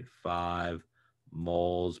 4.5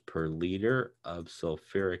 moles per liter of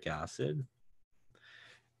sulfuric acid.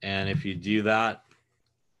 And if you do that,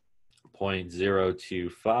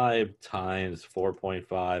 0.025 times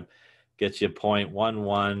 4.5 gets you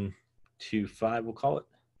 0.1125, we'll call it.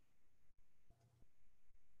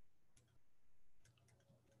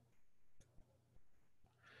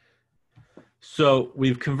 So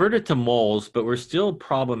we've converted to moles, but we're still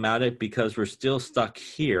problematic because we're still stuck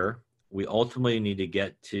here. We ultimately need to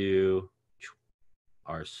get to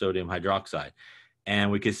our sodium hydroxide.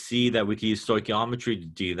 And we can see that we can use stoichiometry to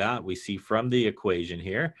do that. We see from the equation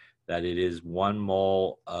here that it is 1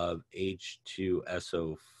 mole of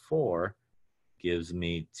H2SO4 gives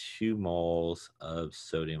me 2 moles of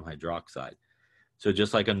sodium hydroxide. So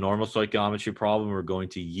just like a normal stoichiometry problem, we're going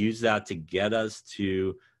to use that to get us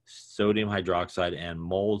to sodium hydroxide and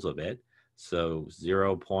moles of it. So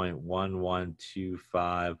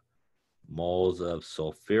 0.1125 moles of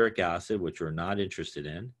sulfuric acid, which we're not interested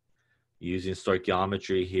in. Using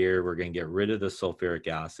stoichiometry here, we're going to get rid of the sulfuric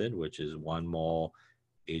acid, which is 1 mole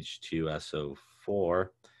H2SO4,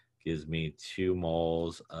 gives me 2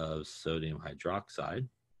 moles of sodium hydroxide.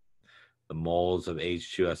 The moles of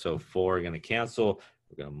H2SO4 are going to cancel.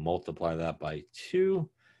 We're going to multiply that by 2.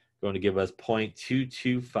 Going to give us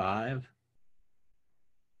 0.225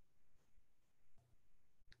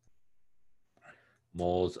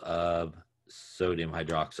 moles of sodium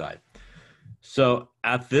hydroxide. So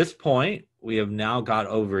at this point, we have now got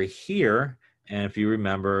over here. And if you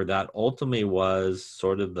remember, that ultimately was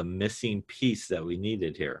sort of the missing piece that we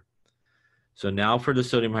needed here. So now for the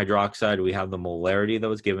sodium hydroxide, we have the molarity that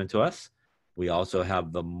was given to us. We also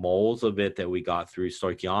have the moles of it that we got through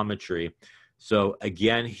stoichiometry. So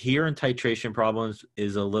again, here in titration problems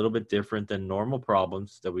is a little bit different than normal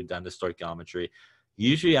problems that we've done to stoichiometry.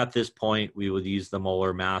 Usually at this point, we would use the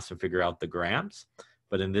molar mass and figure out the grams.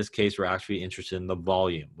 But in this case, we're actually interested in the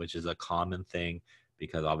volume, which is a common thing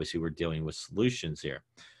because obviously we're dealing with solutions here.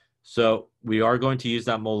 So we are going to use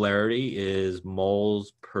that molarity is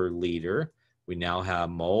moles per liter. We now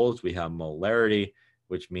have moles, we have molarity,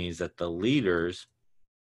 which means that the liters,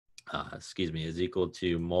 is equal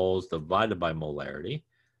to moles divided by molarity.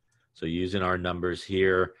 So using our numbers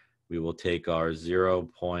here, we will take our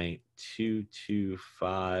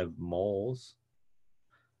 0.225 moles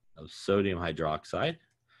of sodium hydroxide.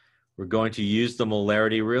 We're going to use the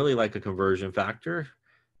molarity really like a conversion factor.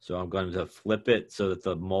 So I'm going to flip it so that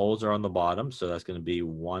the moles are on the bottom. So that's going to be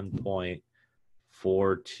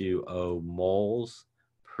 1.420 moles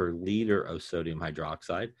per liter of sodium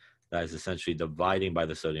hydroxide. That is essentially dividing by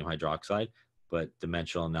the sodium hydroxide, but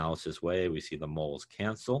dimensional analysis way, we see the moles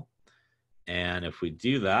cancel. And if we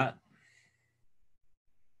do that,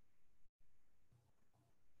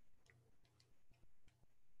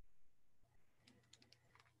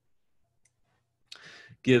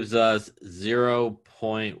 gives us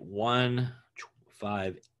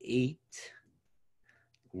 0.158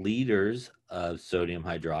 liters of sodium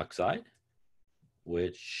hydroxide,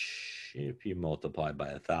 which if you multiply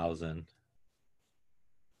by 1,000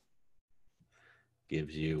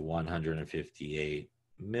 gives you 158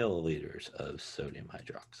 milliliters of sodium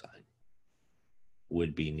hydroxide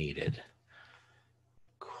would be needed.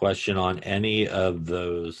 Question on any of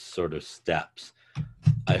those sort of steps?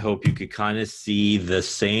 I hope you could kind of see the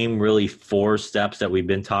same really 4 steps that we've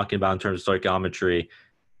been talking about in terms of stoichiometry: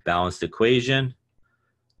 balanced equation,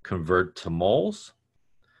 convert to moles,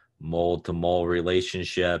 mole to mole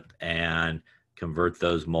relationship, and convert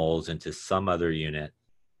those moles into some other unit,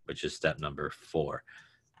 which is step number 4.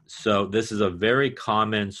 So this is a very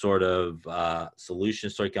common sort of solution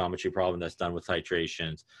stoichiometry problem that's done with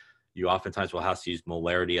titrations. You oftentimes will have to use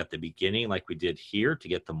molarity at the beginning like we did here to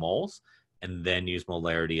get the moles, and then use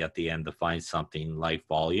molarity at the end to find something like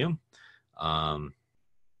volume. Or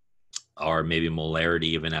maybe molarity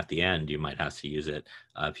even at the end, you might have to use it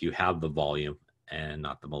if you have the volume and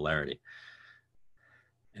not the molarity.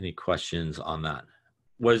 Any questions on that?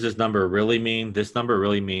 What does this number really mean? This number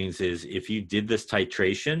really means is if you did this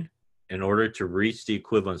titration in order to reach the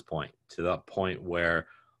equivalence point, to that point where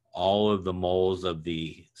all of the moles of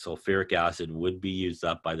the sulfuric acid would be used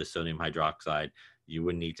up by the sodium hydroxide, you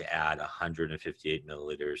would need to add 158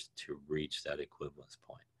 milliliters to reach that equivalence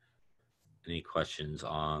point. Any questions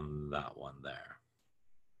on that one there?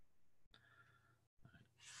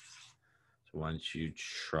 So why don't you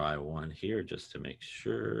try one here just to make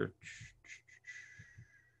sure.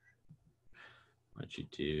 Why don't you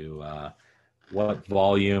do what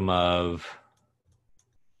volume of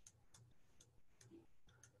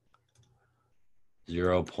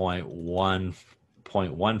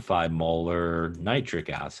 0.15 molar nitric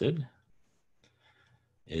acid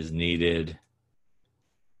is needed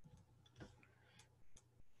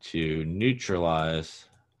to neutralize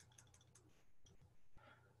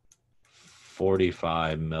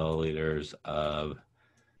 45 milliliters of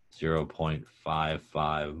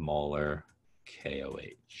 0.55 molar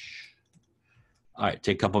KOH. All right,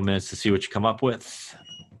 take a couple minutes to see what you come up with.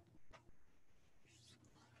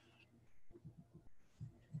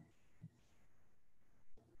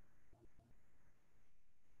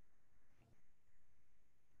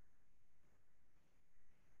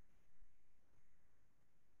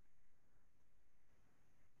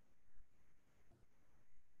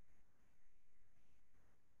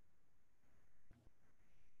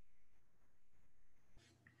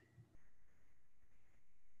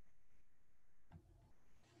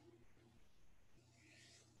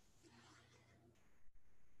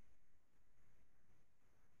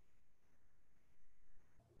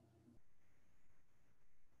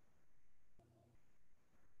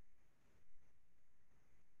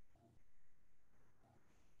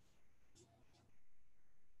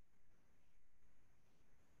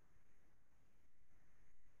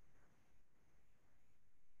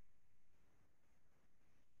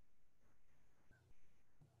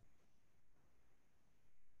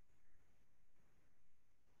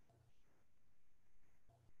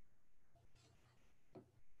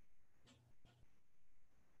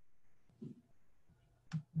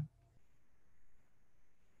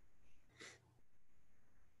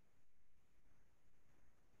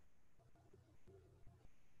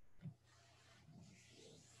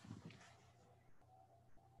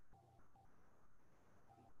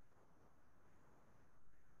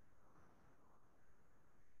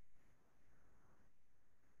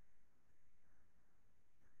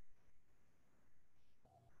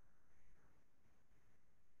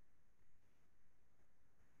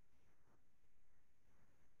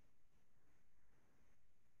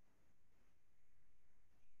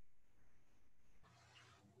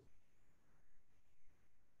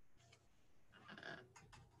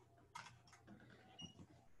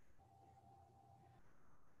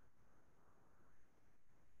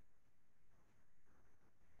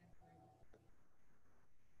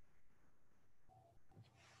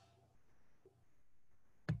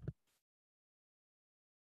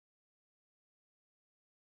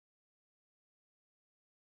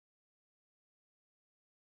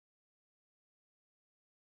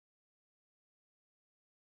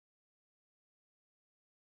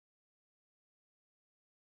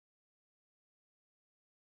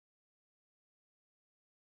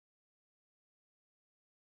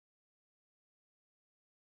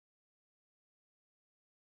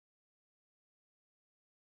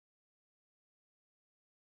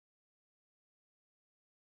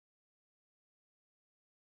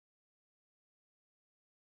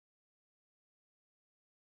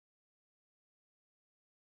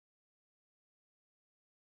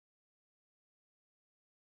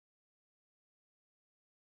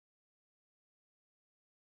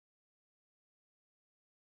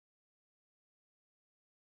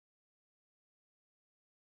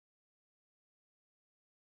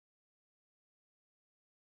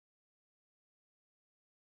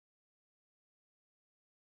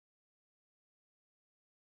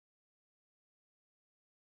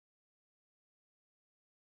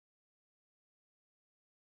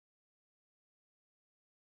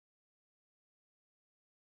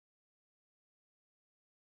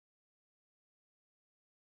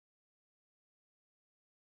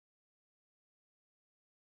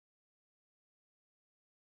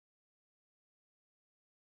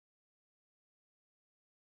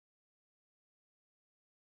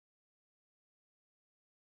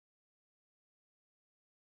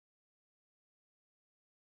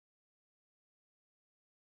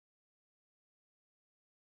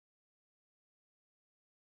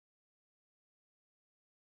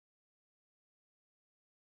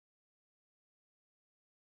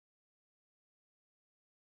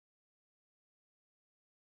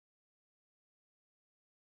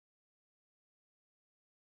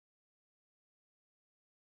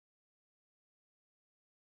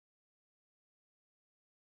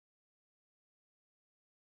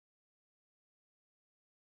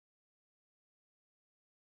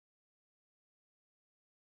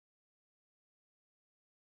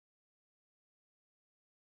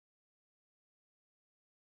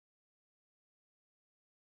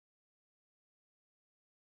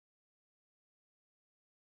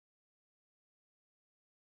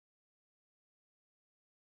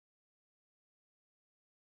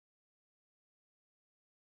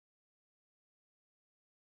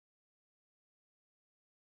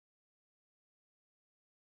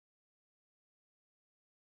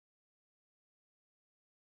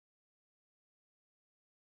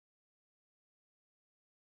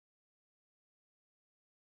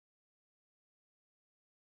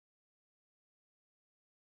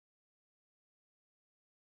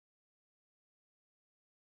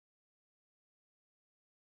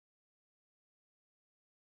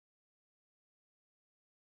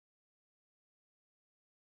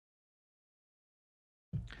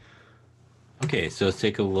 Okay, so let's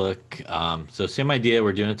take a look. So same idea,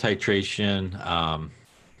 we're doing a titration.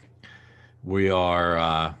 We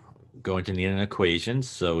are going to need an equation.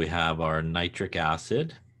 So we have our nitric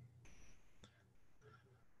acid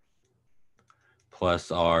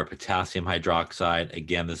plus our potassium hydroxide.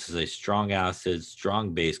 Again, this is a strong acid,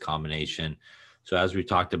 strong base combination. So as we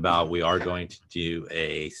talked about, we are going to do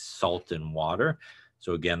a salt and water.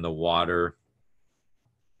 So again, the water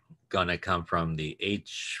gonna come from the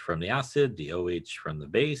H from the acid, the OH from the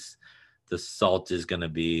base. The salt is gonna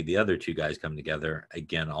be the other two guys come together.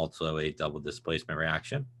 Again, also a double displacement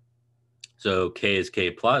reaction. So K is K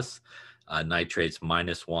plus, nitrates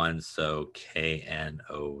 -1, so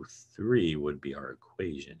KNO3 would be our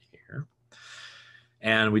equation here.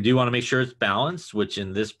 And we do want to make sure it's balanced, which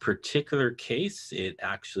in this particular case, it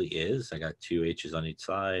actually is. I got two H's on each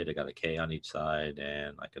side. I got a K on each side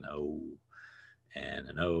and like an O and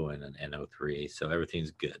an O and an NO3. So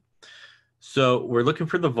everything's good. So we're looking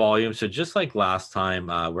for the volume. So just like last time,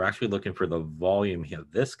 we're actually looking for the volume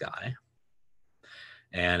of this guy.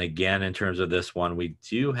 And again, in terms of this one, we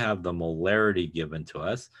do have the molarity given to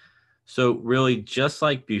us. So really, just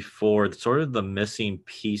like before, sort of the missing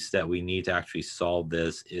piece that we need to actually solve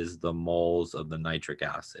this is the moles of the nitric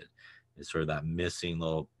acid. It's sort of that missing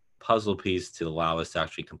little puzzle piece to allow us to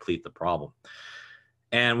actually complete the problem.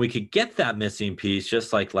 And we could get that missing piece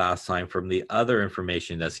just like last time from the other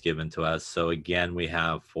information that's given to us. So again, we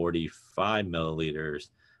have 45 milliliters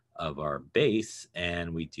of our base,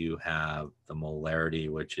 and we do have the molarity,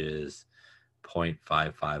 which is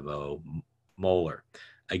 0.550 molar.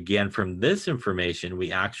 Again, from this information,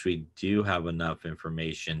 we actually do have enough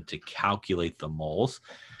information to calculate the moles.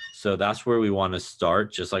 So that's where we want to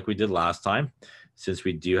start, just like we did last time. Since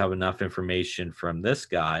we do have enough information from this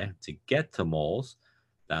guy to get to moles,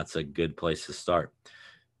 that's a good place to start.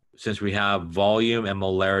 Since we have volume and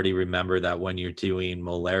molarity, remember that when you're doing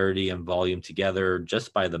molarity and volume together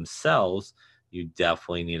just by themselves, you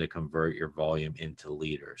definitely need to convert your volume into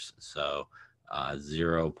liters. So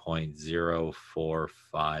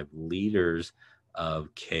 0.045 liters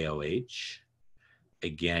of KOH.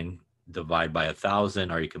 Again, divide by 1,000,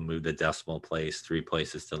 or you can move the decimal place 3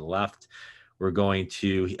 places to the left. We're going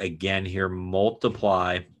to, again, here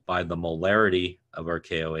multiply by the molarity of our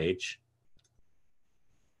KOH.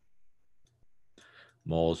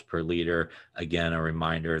 Moles per liter. Again, a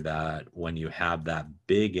reminder that when you have that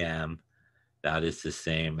big M, that is the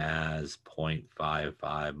same as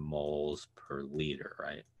 0.55 moles per liter,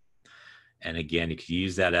 right? And again, you could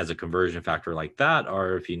use that as a conversion factor like that,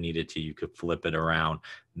 or if you needed to, you could flip it around.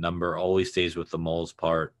 Number always stays with the moles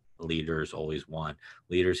part. Liters always 1.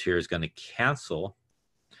 Liters here is going to cancel,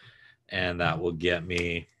 and that will get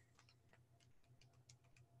me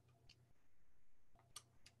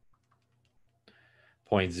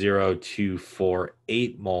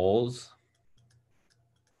 0.0248 moles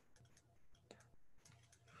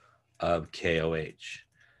of KOH.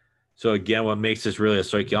 So again, what makes this really a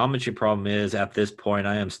stoichiometry problem is at this point,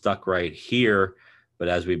 I am stuck right here. But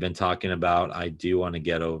as we've been talking about, I do want to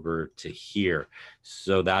get over to here.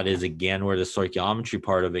 So that is, again, where the stoichiometry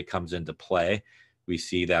part of it comes into play. We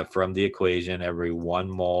see that from the equation, every 1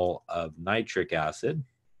 mole of nitric acid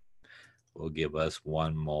will give us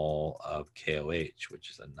 1 mole of KOH, which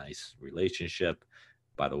is a nice relationship.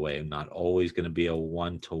 By the way, not always going to be a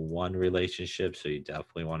 1-to-1 relationship. So you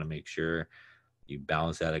definitely want to make sure you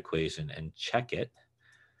balance that equation and check it.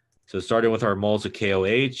 So starting with our moles of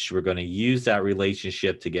KOH, we're going to use that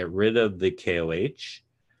relationship to get rid of the KOH.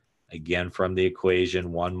 Again, from the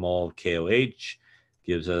equation, 1 mole of KOH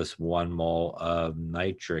gives us 1 mole of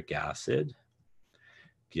nitric acid,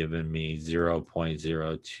 giving me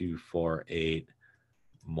 0.0248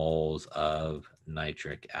 moles of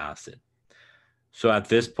nitric acid. So at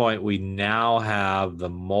this point, we now have the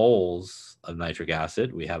moles of nitric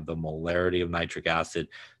acid. We have the molarity of nitric acid.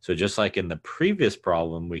 So just like in the previous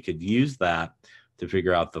problem, we could use that to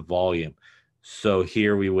figure out the volume. So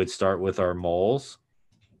here we would start with our moles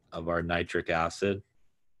of our nitric acid.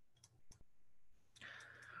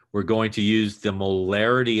 We're going to use the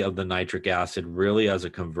molarity of the nitric acid really as a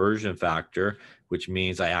conversion factor, which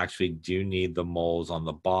means I actually do need the moles on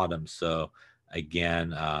the bottom. So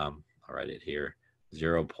again, I'll write it here.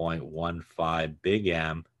 0.15 big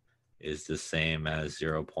M is the same as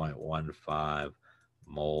 0.15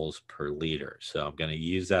 moles per liter. So I'm going to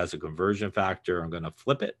use that as a conversion factor. I'm going to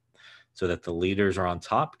flip it so that the liters are on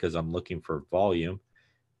top because I'm looking for volume,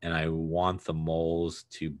 and I want the moles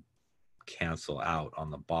to cancel out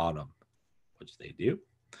on the bottom, which they do.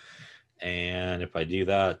 And if I do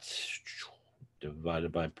that,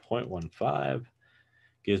 divided by 0.15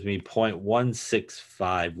 gives me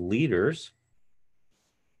 0.165 liters.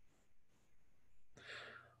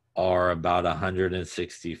 are about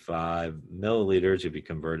 165 milliliters if you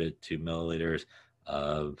convert it to milliliters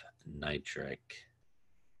of nitric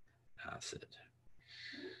acid.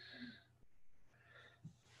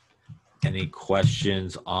 Any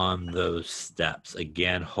questions on those steps?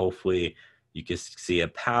 Again, hopefully you can see a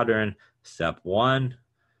pattern. Step 1,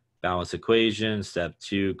 balance equation. Step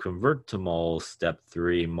 2, convert to moles. Step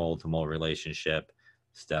 3, mole to mole relationship.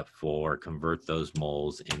 Step 4, convert those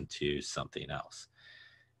moles into something else.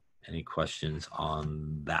 Any questions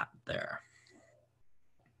on that there?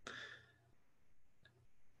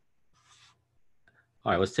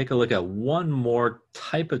 All right, let's take a look at one more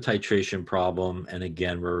type of titration problem. And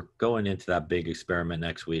again, we're going into that big experiment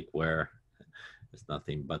next week where it's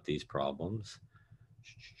nothing but these problems.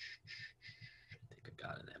 I think I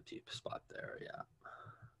got an empty spot there, yeah.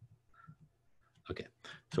 Okay,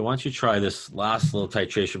 so why don't you try this last little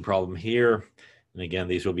titration problem here. And again,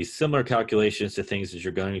 these will be similar calculations to things that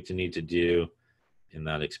you're going to need to do in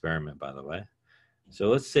that experiment, by the way. So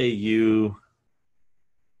let's say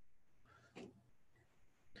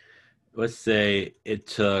it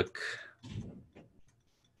took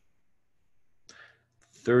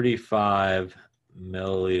 35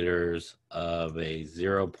 milliliters of a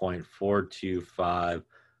 0.425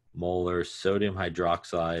 molar sodium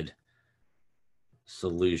hydroxide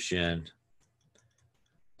solution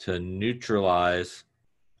to neutralize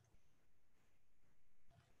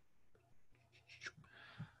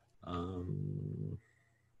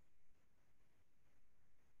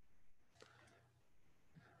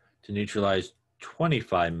to neutralize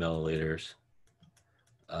 25 milliliters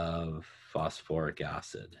of phosphoric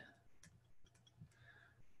acid.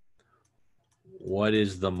 What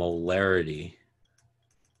is the molarity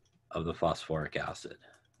of the phosphoric acid?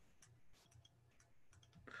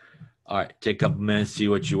 All right, take a couple minutes, see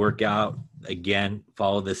what you work out. Again,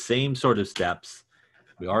 follow the same sort of steps.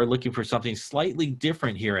 We are looking for something slightly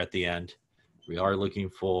different here at the end. We are looking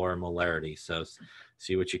for molarity. So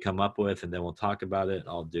see what you come up with, and then we'll talk about it.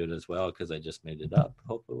 I'll do it as well because I just made it up.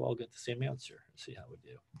 Hopefully we'll all get the same answer. See how we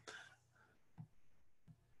do.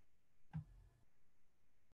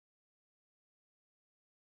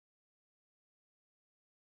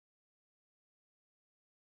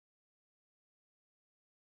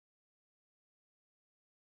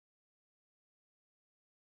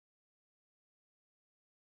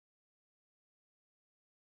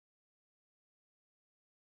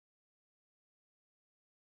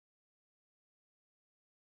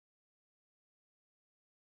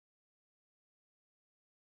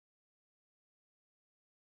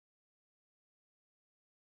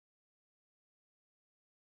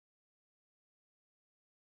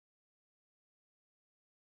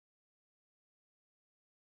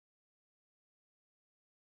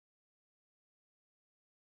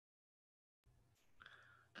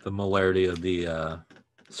 The molarity of the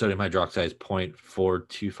sodium hydroxide is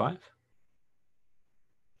 0.425.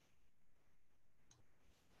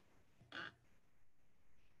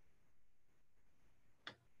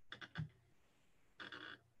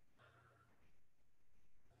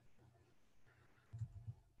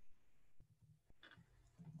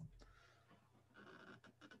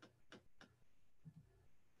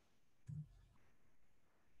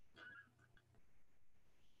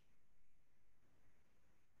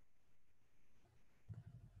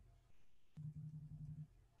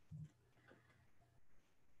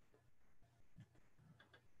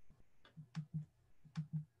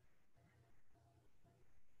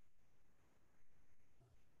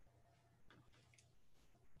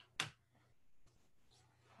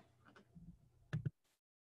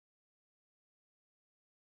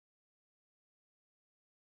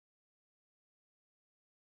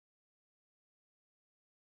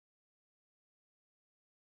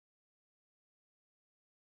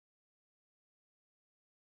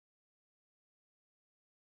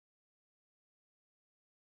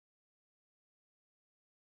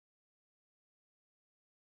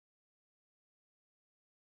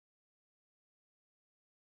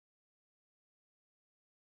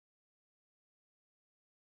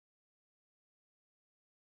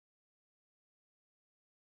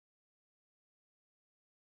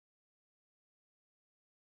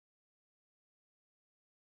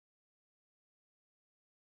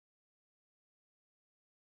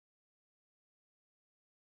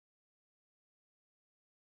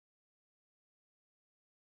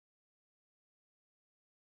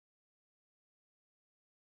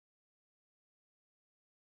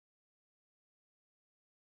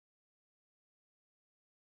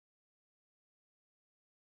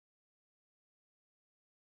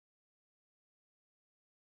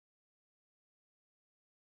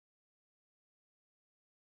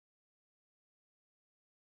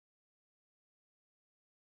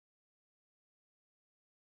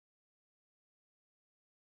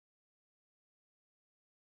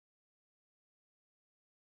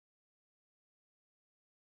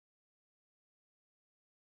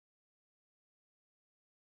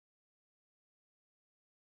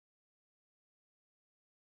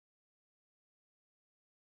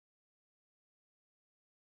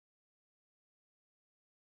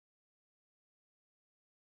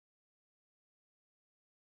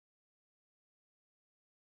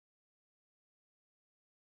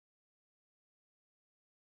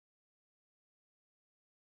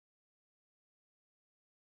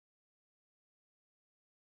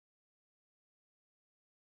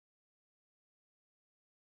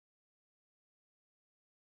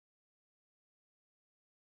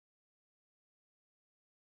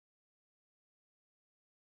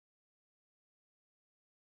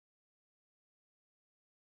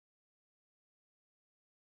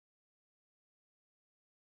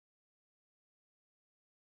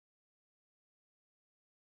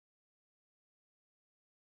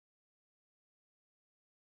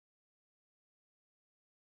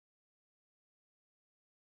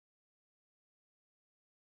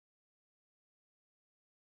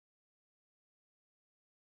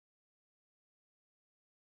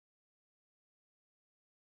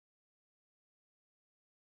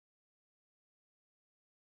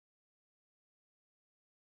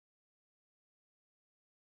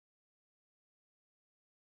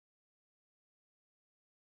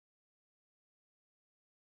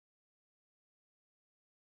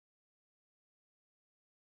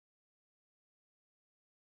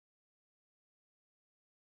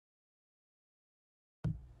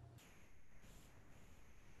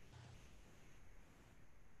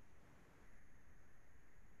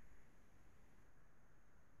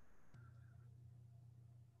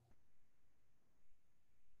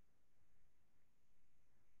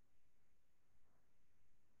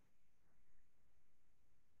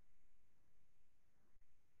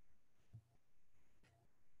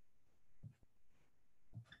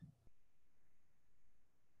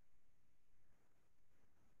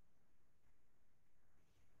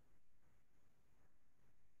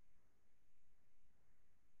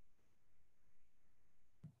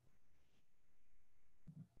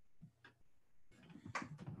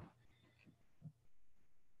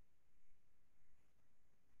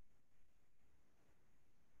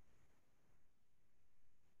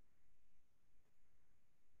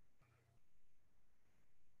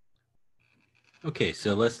 Okay,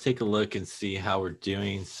 so let's take a look and see how we're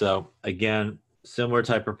doing. So again, similar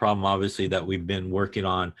type of problem, obviously, that we've been working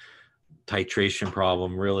on. Titration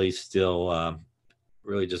problem, really still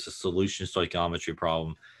really just a solution stoichiometry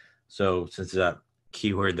problem. So since that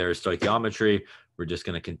keyword there is stoichiometry, we're just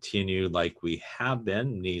going to continue like we have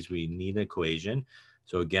been. We need an equation.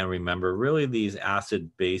 So again, remember, really these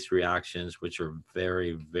acid-base reactions, which are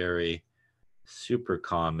very, very super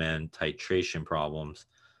common titration problems.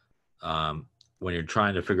 When you're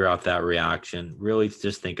trying to figure out that reaction, really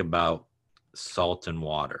just think about salt and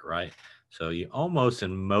water, right? So you almost,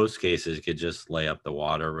 in most cases, could just lay up the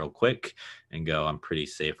water real quick and go, I'm pretty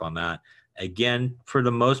safe on that. Again, for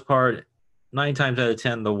the most part, 9 times out of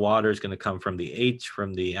 10, the water is going to come from the H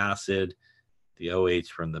from the acid, the OH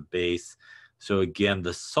from the base. So again,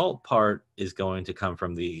 the salt part is going to come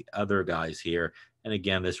from the other guys here. And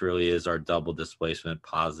again, this really is our double displacement,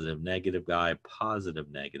 positive, negative guy, positive,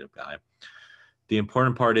 negative guy. The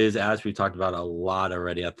important part is, as we talked about a lot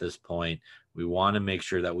already at this point, we want to make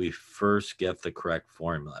sure that we first get the correct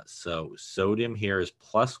formula. So sodium here is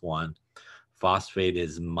 +1, phosphate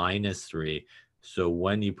is -3. So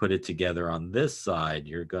when you put it together on this side,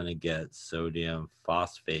 you're going to get sodium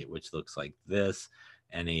phosphate, which looks like this,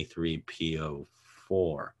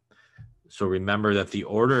 Na3PO4. So remember that the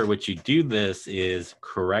order in which you do this is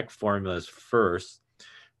correct formulas first,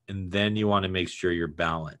 and then you want to make sure you're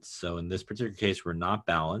balanced. So in this particular case, we're not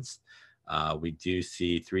balanced. We do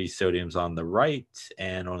see 3 sodiums on the right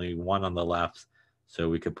and only 1 on the left. So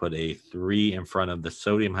we could put a 3 in front of the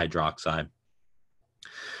sodium hydroxide.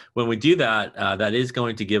 When we do that, that is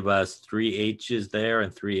going to give us 3 H's there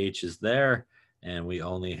and 3 H's there. And we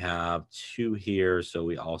only have 2 here. So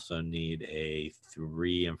we also need a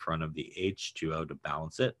 3 in front of the H2O to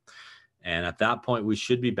balance it. And at that point, we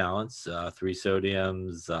should be balanced. 3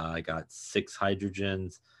 sodiums, I got 6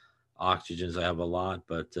 hydrogens. Oxygens, I have a lot,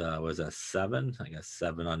 but was that 7? I got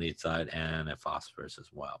 7 on each side, and a phosphorus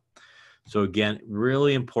as well. So again,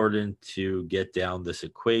 really important to get down this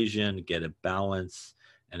equation, get it balanced.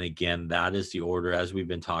 And again, that is the order, as we've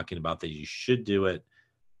been talking about, that you should do it.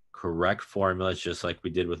 Correct formulas, just like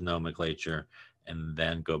we did with nomenclature, and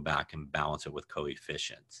then go back and balance it with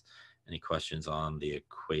coefficients. Any questions on the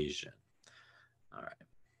equation? All right.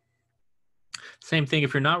 Same thing,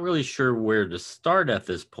 if you're not really sure where to start at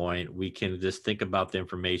this point, we can just think about the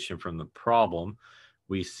information from the problem.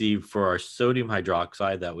 We see for our sodium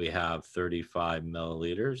hydroxide that we have 35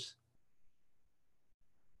 milliliters.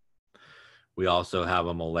 We also have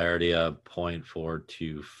a molarity of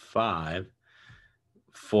 0.425.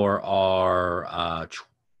 For our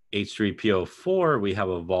H3PO4, we have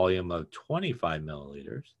a volume of 25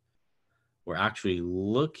 milliliters. We're actually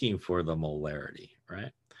looking for the molarity,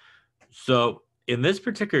 right? So in this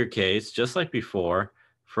particular case, just like before,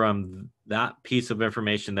 from that piece of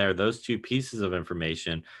information there, those 2 pieces of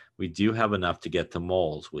information, we do have enough to get to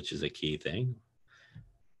moles, which is a key thing.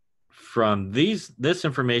 From this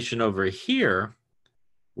information over here,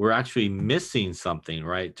 we're actually missing something,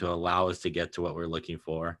 right, to allow us to get to what we're looking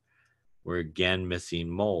for. We're again missing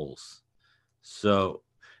moles. So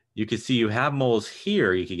you can see you have moles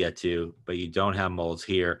here you could get to, but you don't have moles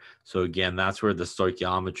here. So again, that's where the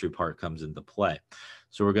stoichiometry part comes into play.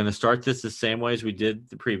 So we're going to start this the same way as we did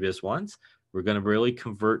the previous ones. We're going to really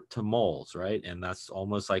convert to moles, right? And that's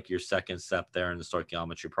almost like your second step there in the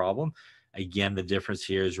stoichiometry problem. Again, the difference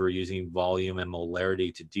here is we're using volume and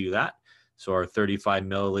molarity to do that. So our 35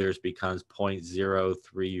 milliliters becomes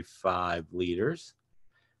 0.035 liters.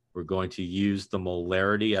 We're going to use the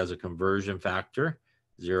molarity as a conversion factor,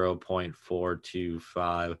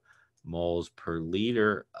 0.425 moles per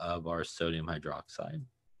liter of our sodium hydroxide.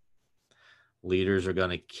 Liters are going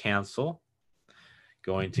to cancel,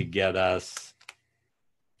 going to get us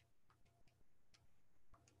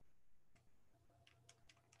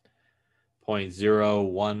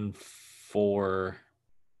 0.014,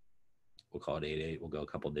 we'll call it 88, we'll go a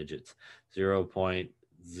couple digits,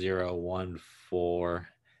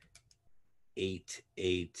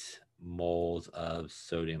 0.01488 moles of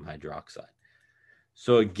sodium hydroxide.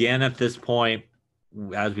 So again, at this point,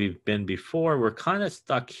 as we've been before, we're kind of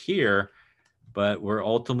stuck here, but we're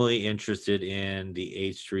ultimately interested in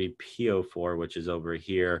the H3PO4, which is over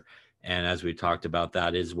here. And as we talked about,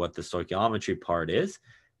 that is what the stoichiometry part is.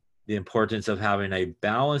 The importance of having a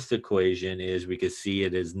balanced equation is we can see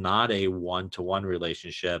it is not a 1-to-1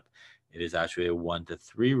 relationship. It is actually a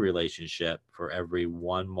 1-to-3 relationship. For every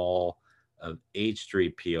 1 mole of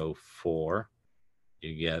H3PO4,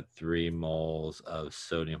 you get 3 moles of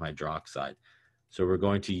sodium hydroxide. So we're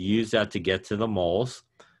going to use that to get to the moles.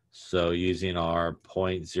 So using our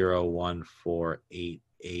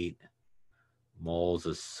 0.01488 moles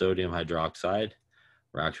of sodium hydroxide.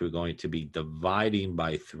 We're actually going to be dividing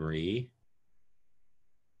by 3.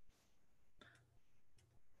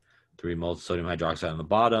 3 moles of sodium hydroxide on the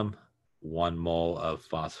bottom, 1 mole of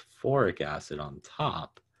phosphoric acid on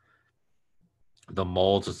top. The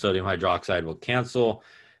moles of sodium hydroxide will cancel,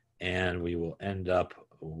 and we will end up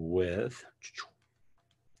with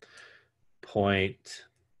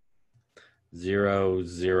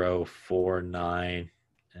 0.0049,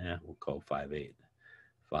 we'll call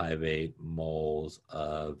 58 moles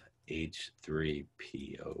of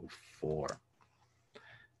H3PO4.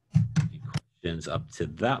 Any questions up to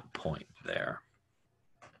that point there?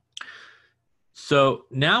 So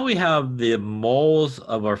now we have the moles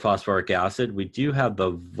of our phosphoric acid. We do have the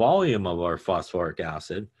volume of our phosphoric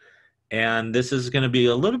acid. And this is going to be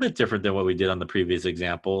a little bit different than what we did on the previous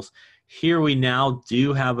examples. Here we now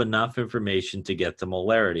do have enough information to get to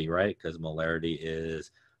molarity, right? Because molarity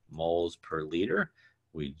is moles per liter.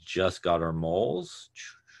 We just got our moles.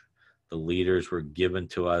 The liters were given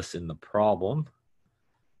to us in the problem.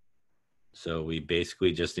 So we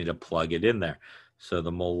basically just need to plug it in there. So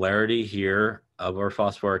the molarity here of our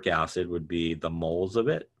phosphoric acid would be the moles of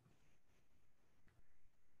it.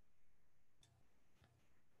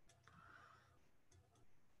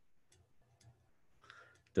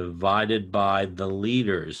 Divided by the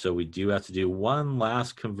liters. So we do have to do one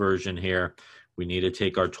last conversion here. We need to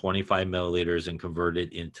take our 25 milliliters and convert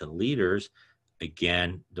it into liters.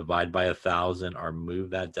 Again, divide by 1,000 or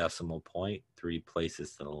move that decimal point 3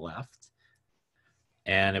 places to the left.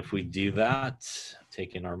 And if we do that,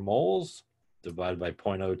 taking our moles, divided by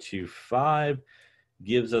 0.025,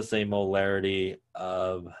 gives us a molarity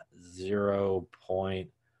of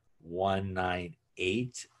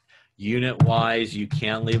 0.198. Unit-wise, you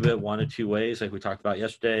can leave it one of two ways, like we talked about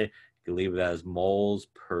yesterday. You can leave it as moles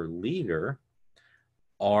per liter,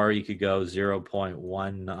 or you could go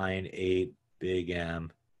 0.198 big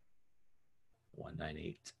M,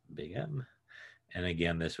 198 big M. And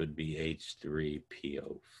again, this would be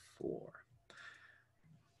H3PO4.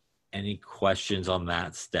 Any questions on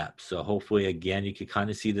that step? So hopefully, again, you can kind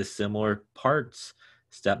of see the similar parts.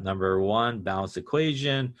 Step number 1, balance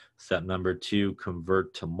equation. Step number 2,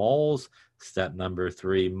 convert to moles. Step number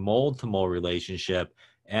 3, mole to mole relationship.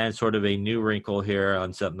 And sort of a new wrinkle here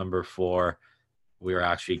on step number 4, we're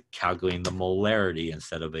actually calculating the molarity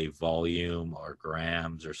instead of a volume or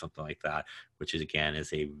grams or something like that, which is, again,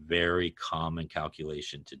 is a very common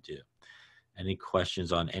calculation to do. Any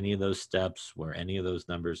questions on any of those steps, where any of those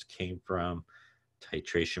numbers came from,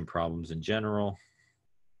 titration problems in general?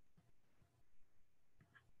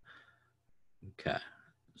 Okay,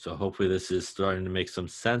 so hopefully this is starting to make some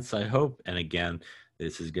sense, I hope. And again,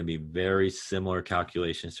 this is going to be very similar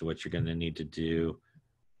calculations to what you're going to need to do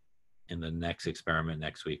in the next experiment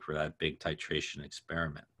next week for that big titration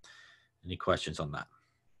experiment. Any questions on that?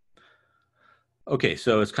 Okay,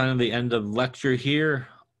 so it's kind of the end of lecture here.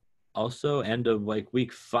 Also, end of like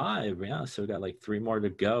week 5. Yeah, so we got like 3 more to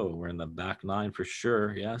go. We're in the back 9 for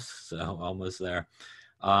sure. Yes, so almost there.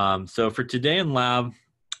 So for today in lab,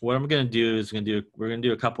 what I'm going to do is we're going to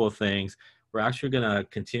do a couple of things. We're actually going to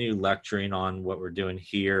continue lecturing on what we're doing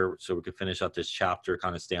here so we can finish up this chapter,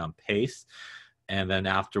 kind of stay on pace. And then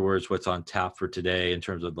afterwards, what's on tap for today in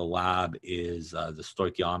terms of the lab is the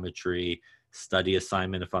stoichiometry study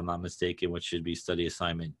assignment, if I'm not mistaken, which should be study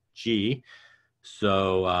assignment G.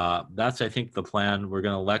 So that's, I think, the plan. We're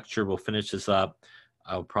going to lecture. We'll finish this up.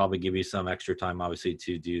 I'll probably give you some extra time, obviously,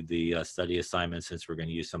 to do the study assignment since we're going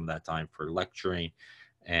to use some of that time for lecturing.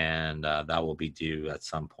 And that will be due at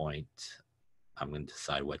some point. I'm going to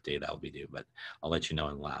decide what day that will be due, but I'll let you know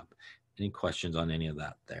in lab. Any questions on any of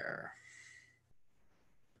that there?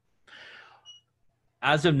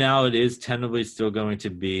 As of now, it is tentatively still going to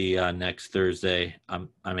be next Thursday. I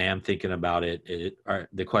am thinking about it.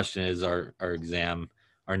 The question is, our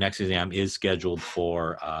next exam is scheduled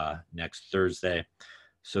for next Thursday.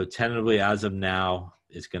 So tentatively, as of now,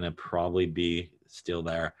 it's going to probably be still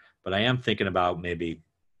there. But I am thinking about maybe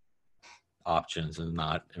options and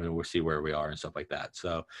not. I mean, we'll see where we are and stuff like that.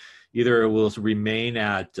 So either it will remain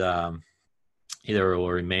on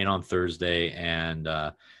Thursday and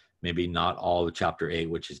maybe not all of chapter 8,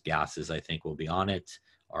 which is gases, I think will be on it,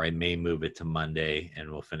 or I may move it to Monday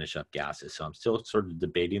and we'll finish up gases. So I'm still sort of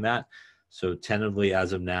debating that. So tentatively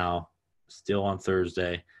as of now, still on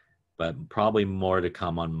Thursday, but probably more to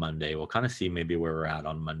come on Monday. We'll kind of see maybe where we're at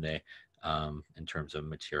on Monday in terms of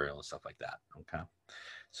material and stuff like that. Okay.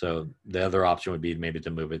 So the other option would be maybe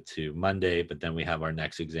to move it to Monday, but then we have our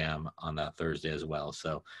next exam on that Thursday as well.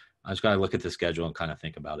 So I just got to look at the schedule and kind of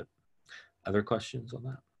think about it. Other questions on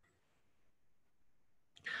that?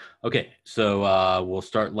 Okay, so we'll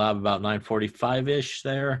start lab about 9:45-ish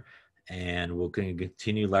there, and we'll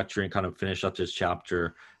continue lecturing, kind of finish up this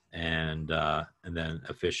chapter, and then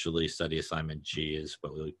officially study assignment G is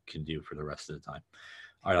what we can do for the rest of the time.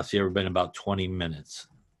 All right, I'll see everybody in about 20 minutes.